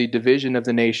them of the division of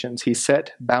the nations. He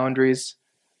set boundaries,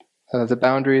 the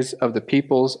boundaries of the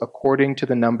peoples according to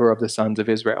the number of the sons of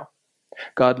Israel.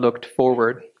 God looked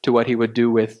forward to what he would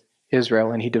do with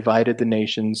Israel, and he divided the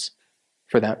nations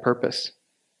for that purpose.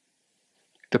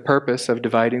 The purpose of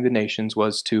dividing the nations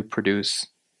was to produce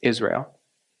Israel,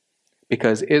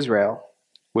 because Israel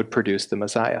would produce the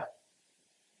Messiah.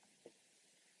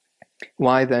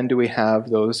 Why then do we have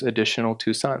those additional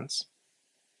 2 sons?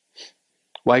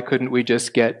 Why couldn't we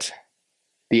just get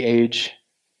the age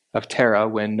of Terah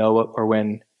when Noah or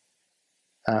when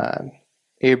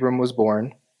Abram was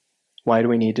born? Why do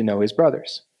we need to know his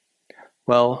brothers?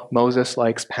 Well, Moses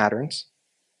likes patterns.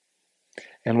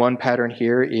 And one pattern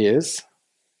here is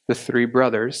the 3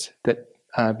 brothers that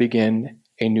begin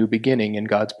a new beginning in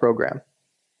God's program.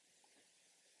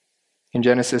 In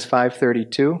Genesis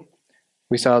 5:32,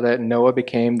 we saw that Noah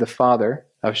became the father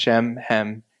of Shem,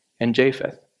 Ham, and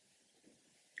Japheth.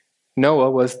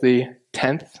 Noah was the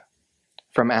 10th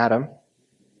from Adam,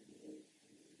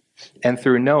 and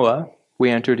through Noah, we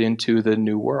entered into the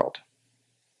new world.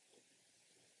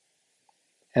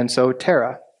 And so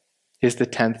Terah is the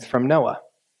 10th from Noah.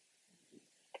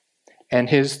 And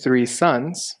his 3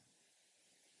 sons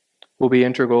will be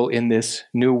integral in this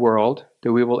new world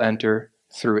that we will enter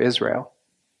through Israel.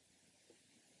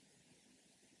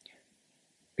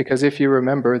 Because if you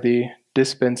remember, the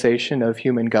dispensation of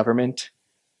human government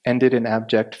ended in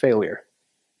abject failure.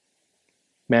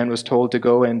 Man was told to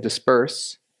go and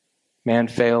disperse. Man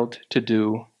failed to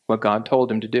do what God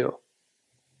told him to do.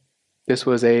 This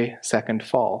was a second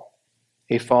fall,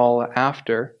 a fall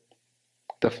after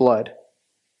the flood.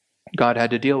 God had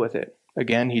to deal with it.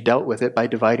 Again, he dealt with it by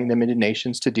dividing them into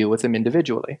nations to deal with them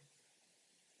individually.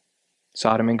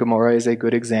 Sodom and Gomorrah is a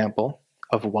good example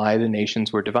of why the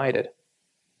nations were divided.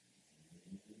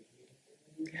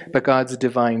 But God's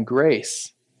divine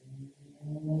grace,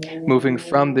 moving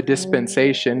from the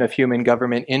dispensation of human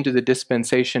government into the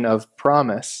dispensation of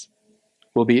promise,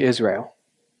 will be Israel.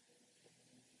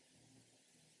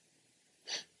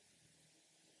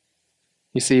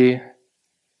 You see,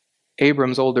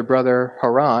 Abram's older brother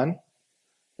Haran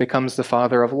becomes the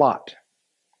father of Lot.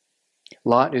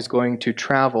 Lot is going to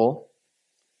travel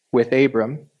with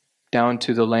Abram down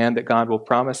to the land that God will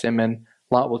promise him, and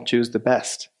Lot will choose the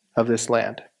best of this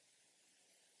land.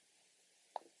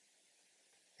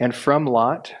 And from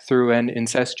Lot, through an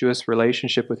incestuous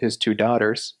relationship with his two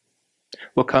daughters,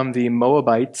 will come the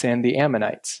Moabites and the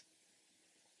Ammonites.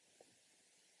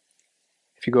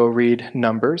 If you go read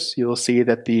Numbers, you'll see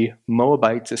that the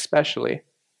Moabites especially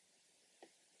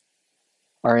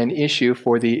are an issue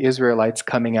for the Israelites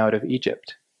coming out of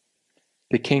Egypt.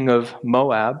 The king of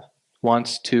Moab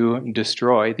wants to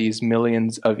destroy these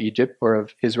millions of Egypt or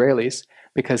of Israelis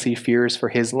because he fears for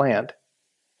his land,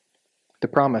 the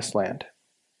promised land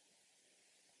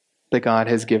that God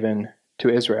has given to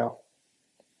Israel.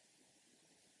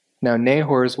 Now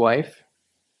Nahor's wife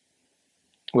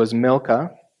was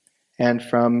Milcah, and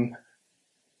from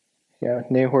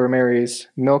Nahor marries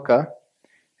Milcah.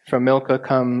 From Milcah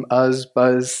come Uz,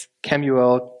 Buz,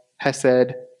 Kemuel,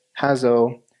 Hesed,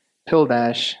 Hazo,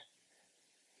 Pildash,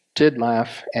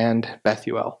 Jidlaph, and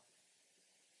Bethuel.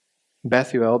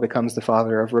 Bethuel becomes the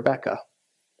father of Rebekah,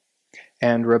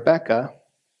 and Rebekah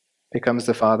becomes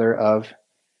the father of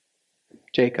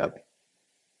Jacob.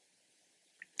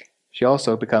 She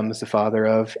also becomes the father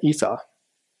of Esau,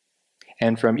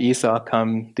 and from Esau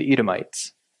come the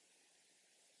Edomites.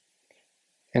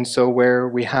 And so where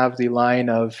we have the line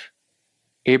of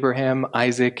Abraham,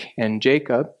 Isaac, and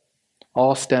Jacob,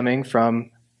 all stemming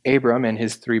from Abram and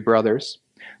his three brothers,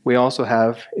 we also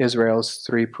have Israel's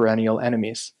three perennial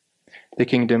enemies, the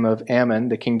kingdom of Ammon,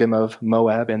 the kingdom of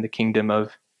Moab, and the kingdom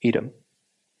of Edom.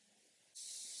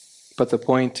 But the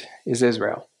point is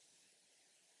Israel.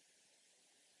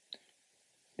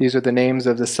 These are the names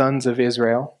of the sons of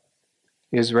Israel,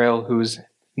 Israel whose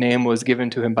name was given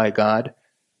to him by God,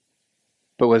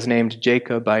 but was named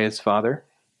Jacob by his father.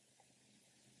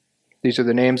 These are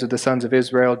the names of the sons of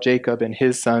Israel, Jacob and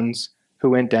his sons, who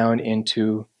went down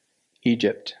into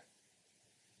Egypt.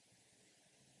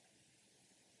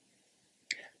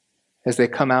 As they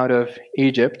come out of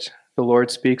Egypt, the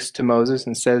Lord speaks to Moses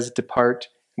and says, "Depart,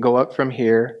 go up from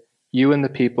here, you and the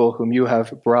people whom you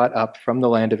have brought up from the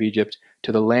land of Egypt,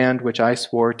 to the land which I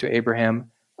swore to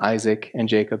Abraham, Isaac, and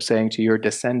Jacob, saying, to your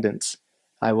descendants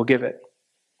I will give it."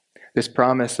 This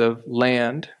promise of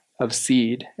land, of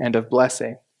seed, and of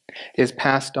blessing is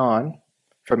passed on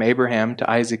from Abraham to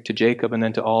Isaac to Jacob, and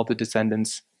then to all the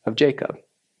descendants of Jacob.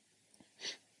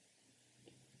 It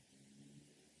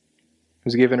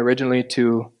was given originally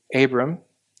to Abram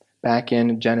back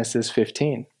in Genesis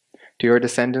 15. "To your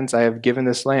descendants I have given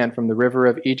this land from the river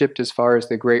of Egypt as far as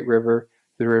the great river,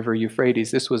 the river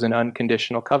Euphrates." This was an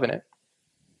unconditional covenant.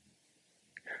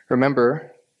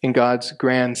 Remember, in God's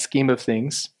grand scheme of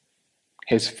things,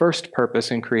 his first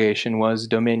purpose in creation was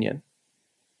dominion.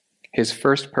 His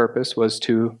first purpose was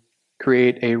to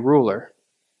create a ruler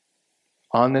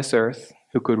on this earth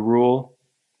who could rule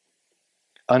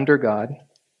under God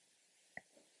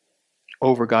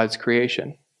over God's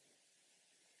creation.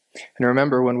 And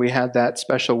remember when we had that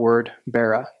special word,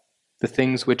 bara, the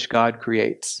things which God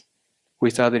creates. We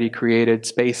saw that he created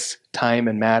space, time,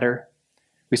 and matter.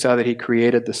 We saw that he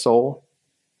created the soul.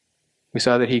 We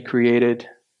saw that he created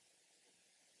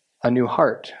a new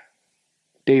heart.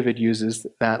 David uses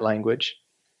that language.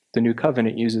 The New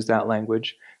Covenant uses that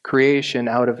language. Creation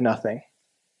out of nothing.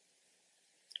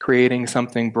 Creating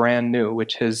something brand new,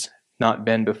 which has not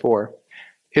been before.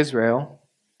 Israel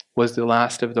was the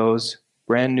last of those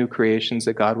brand new creations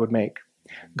that God would make.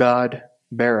 God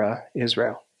bara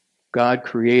Israel. God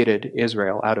created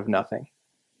Israel out of nothing.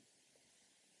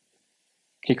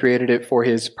 He created it for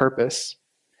his purpose,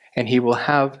 and he will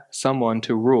have someone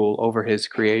to rule over his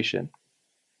creation.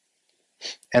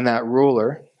 And that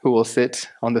ruler who will sit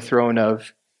on the throne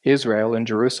of Israel in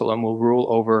Jerusalem will rule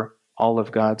over all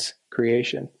of God's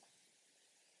creation.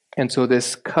 And so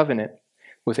this covenant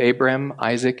with Abraham,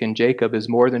 Isaac, and Jacob is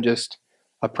more than just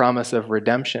a promise of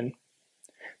redemption,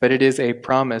 but it is a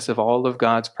promise of all of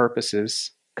God's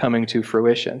purposes coming to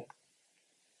fruition.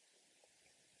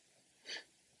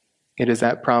 It is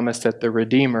that promise that the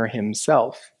Redeemer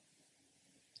himself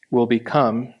will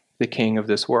become the king of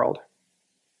this world.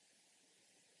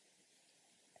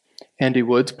 Andy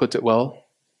Woods puts it well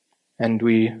And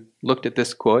we looked at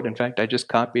this quote. In fact, I just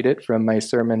copied it from my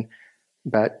sermon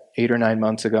about 8 or 9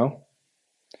 months ago.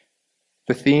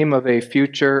 The theme of a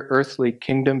future earthly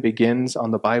kingdom begins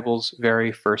on the Bible's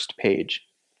very first page.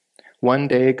 One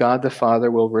day, God the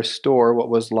Father will restore what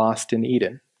was lost in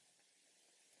Eden.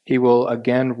 He will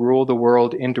again rule the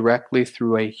world indirectly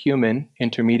through a human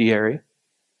intermediary,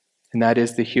 and that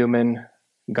is the human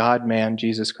God-man,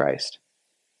 Jesus Christ.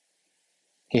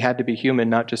 He had to be human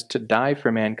not just to die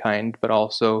for mankind, but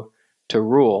also to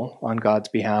rule on God's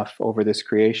behalf over this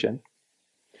creation.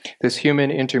 This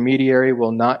human intermediary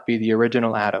will not be the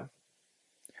original Adam,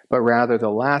 but rather the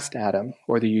last Adam,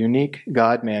 or the unique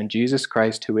God-man, Jesus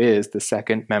Christ, who is the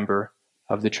second member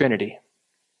of the Trinity.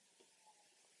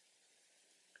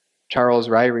 Charles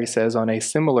Ryrie says on a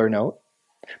similar note,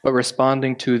 but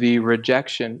responding to the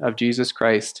rejection of Jesus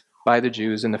Christ by the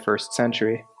Jews in the first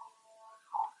century,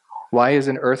 why is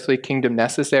an earthly kingdom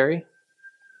necessary?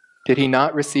 Did he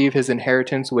not receive his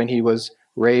inheritance when he was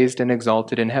raised and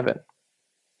exalted in heaven?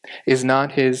 Is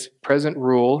not his present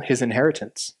rule his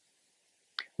inheritance?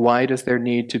 Why does there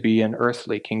need to be an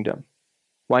earthly kingdom?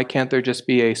 Why can't there just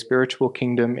be a spiritual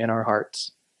kingdom in our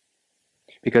hearts?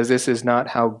 Because this is not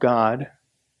how God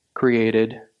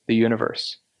created the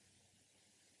universe.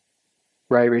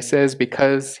 Ryrie says,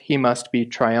 because he must be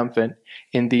triumphant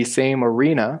in the same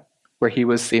arena where he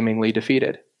was seemingly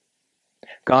defeated.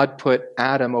 God put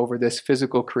Adam over this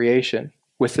physical creation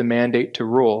with the mandate to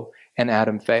rule, and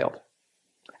Adam failed.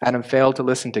 Adam failed to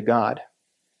listen to God.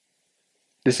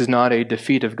 This is not a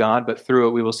defeat of God, but through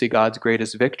it we will see God's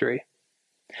greatest victory.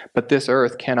 But this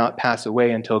earth cannot pass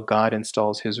away until God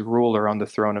installs his ruler on the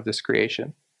throne of this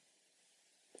creation.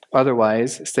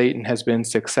 Otherwise, Satan has been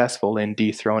successful in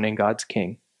dethroning God's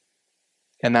king,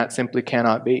 and that simply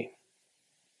cannot be.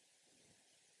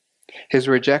 His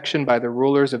rejection by the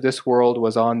rulers of this world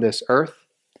was on this earth,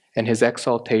 and his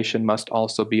exaltation must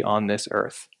also be on this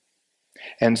earth.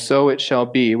 And so it shall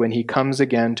be when he comes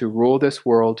again to rule this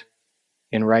world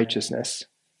in righteousness.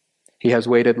 He has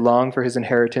waited long for his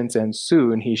inheritance, and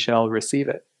soon he shall receive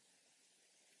it.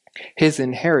 His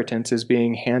inheritance is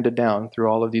being handed down through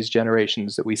all of these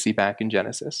generations that we see back in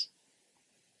Genesis.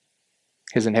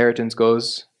 His inheritance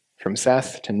goes from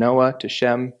Seth to Noah to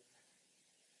Shem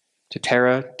to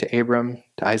Terah to Abram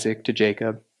to Isaac to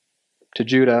Jacob to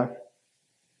Judah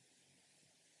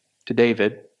to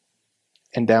David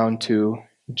and down to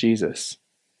Jesus.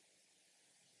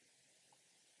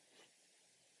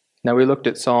 Now we looked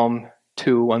at Psalm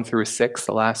 2, 1 through 6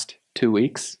 the last 2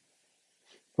 weeks.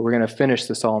 But we're going to finish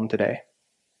the psalm today.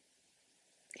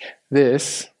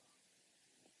 This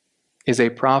is a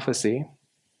prophecy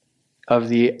of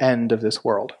the end of this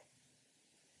world.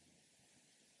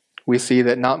 We see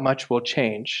that not much will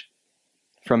change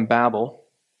from Babel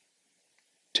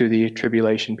to the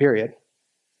tribulation period.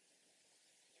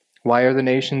 Why are the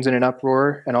nations in an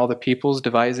uproar and all the peoples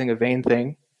devising a vain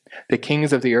thing? The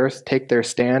kings of the earth take their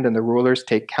stand and the rulers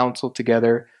take counsel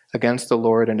together against the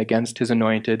Lord and against his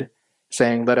anointed,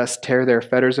 saying, let us tear their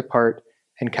fetters apart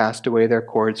and cast away their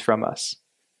cords from us.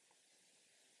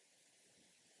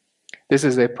 This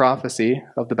is a prophecy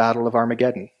of the Battle of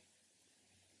Armageddon,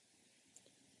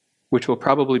 which will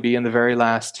probably be in the very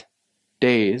last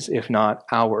days, if not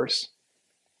hours,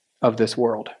 of this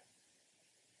world,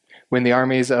 when the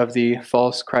armies of the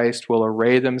false Christ will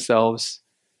array themselves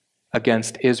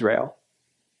against Israel,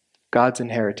 God's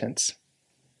inheritance,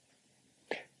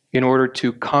 in order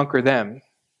to conquer them,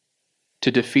 to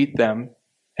defeat them,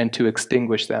 and to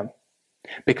extinguish them,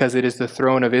 because it is the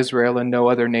throne of Israel and no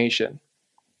other nation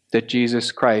that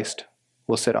Jesus Christ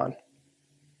will sit on.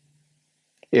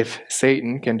 If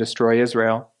Satan can destroy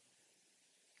Israel,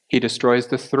 he destroys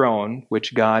the throne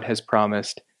which God has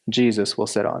promised Jesus will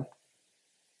sit on,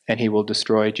 and he will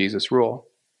destroy Jesus' rule.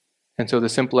 And so the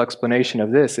simple explanation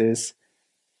of this is,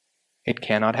 it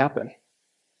cannot happen.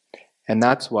 And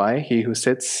that's why he who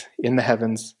sits in the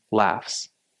heavens laughs.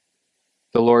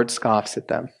 The Lord scoffs at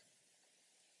them.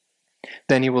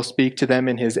 Then he will speak to them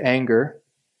in his anger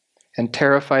and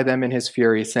terrify them in his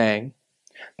fury, saying,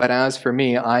 but as for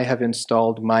me, I have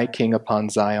installed my king upon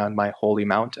Zion, my holy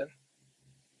mountain.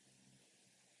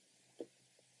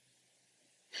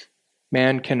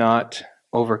 Man cannot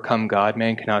overcome God.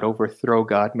 Man cannot overthrow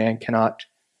God. Man cannot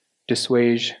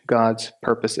dissuade God's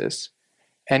purposes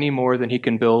any more than he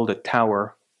can build a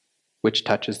tower which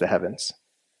touches the heavens.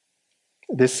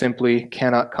 This simply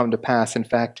cannot come to pass. In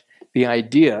fact, the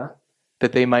idea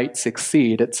that they might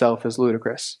succeed itself is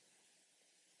ludicrous.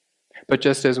 But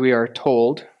just as we are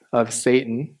told of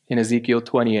Satan in Ezekiel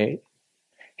 28,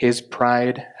 his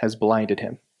pride has blinded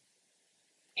him.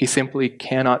 He simply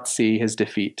cannot see his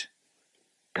defeat.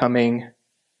 coming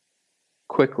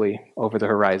quickly over the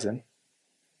horizon.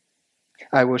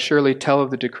 I will surely tell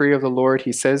of the decree of the Lord.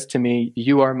 He says to me,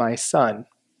 "You are my son,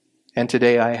 and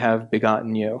today I have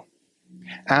begotten you.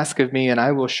 Ask of me, and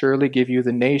I will surely give you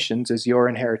the nations as your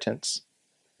inheritance."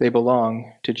 They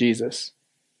belong to Jesus.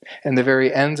 "And the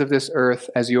very ends of this earth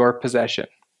as your possession.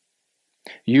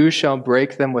 You shall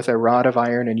break them with a rod of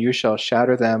iron, and you shall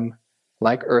shatter them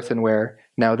like earthenware.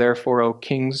 Now therefore, O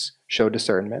kings, show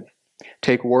discernment.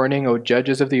 Take warning, O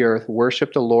judges of the earth.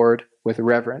 Worship the Lord with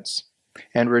reverence,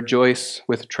 and rejoice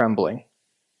with trembling.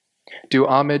 Do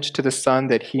homage to the Son,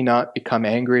 that he not become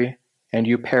angry, and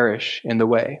you perish in the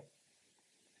way."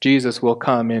 Jesus will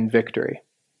come in victory.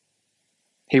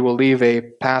 He will leave a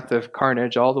path of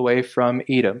carnage all the way from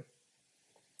Edom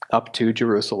up to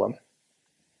Jerusalem.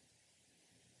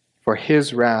 For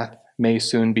his wrath may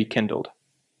soon be kindled.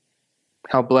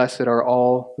 How blessed are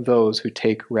all those who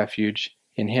take refuge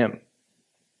in him.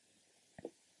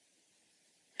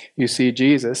 You see,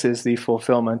 Jesus is the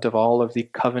fulfillment of all of the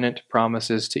covenant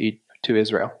promises to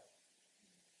Israel.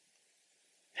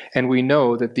 And we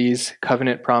know that these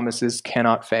covenant promises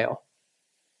cannot fail.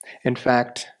 In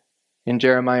fact, in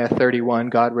Jeremiah 31,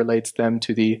 God relates them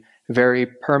to the very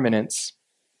permanence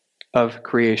of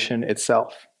creation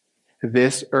itself.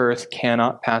 This earth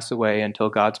cannot pass away until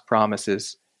God's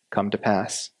promises come to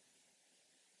pass.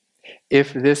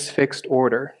 If this fixed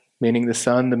order, meaning the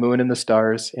sun, the moon, and the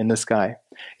stars in the sky,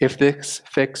 if this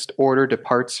fixed order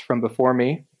departs from before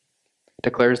me,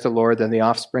 declares the Lord, then the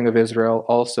offspring of Israel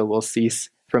also will cease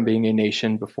from being a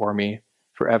nation before me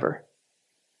forever.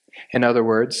 In other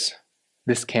words,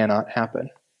 this cannot happen.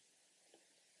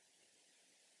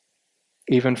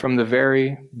 Even from the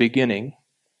very beginning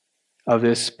of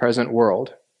this present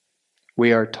world,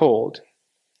 we are told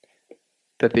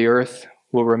that the earth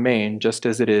will remain just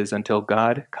as it is until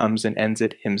God comes and ends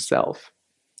it himself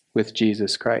with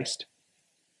Jesus Christ.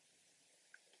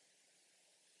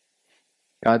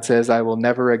 God says, "I will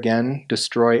never again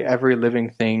destroy every living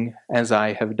thing as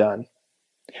I have done.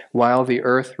 While the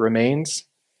earth remains,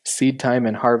 seed time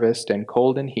and harvest, and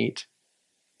cold and heat,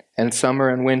 and summer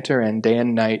and winter, and day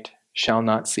and night shall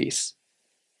not cease."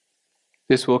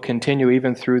 This will continue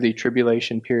even through the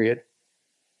tribulation period,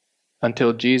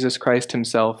 until Jesus Christ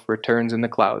himself returns in the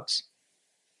clouds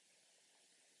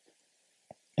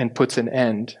and puts an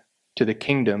end to the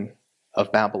kingdom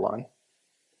of Babylon.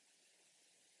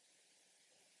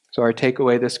 So our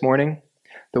takeaway this morning: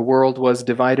 the world was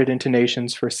divided into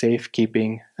nations for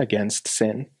safekeeping against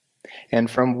sin. And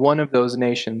from one of those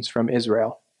nations, from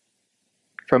Israel,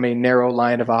 from a narrow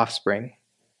line of offspring,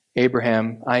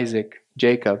 Abraham, Isaac,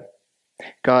 Jacob,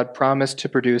 God promised to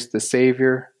produce the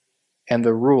Savior and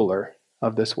the ruler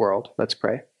of this world. Let's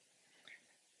pray.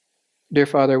 Dear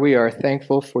Father, we are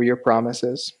thankful for your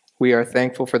promises. We are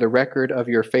thankful for the record of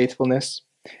your faithfulness,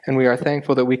 and we are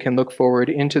thankful that we can look forward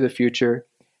into the future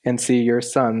and see your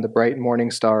Son, the bright morning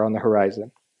star on the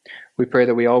horizon. We pray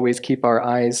that we always keep our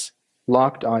eyes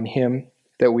locked on him,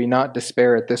 that we not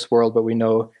despair at this world, but we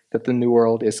know that the new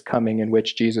world is coming in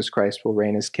which Jesus Christ will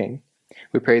reign as King.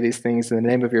 We pray these things in the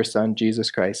name of your Son,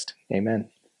 Jesus Christ. Amen.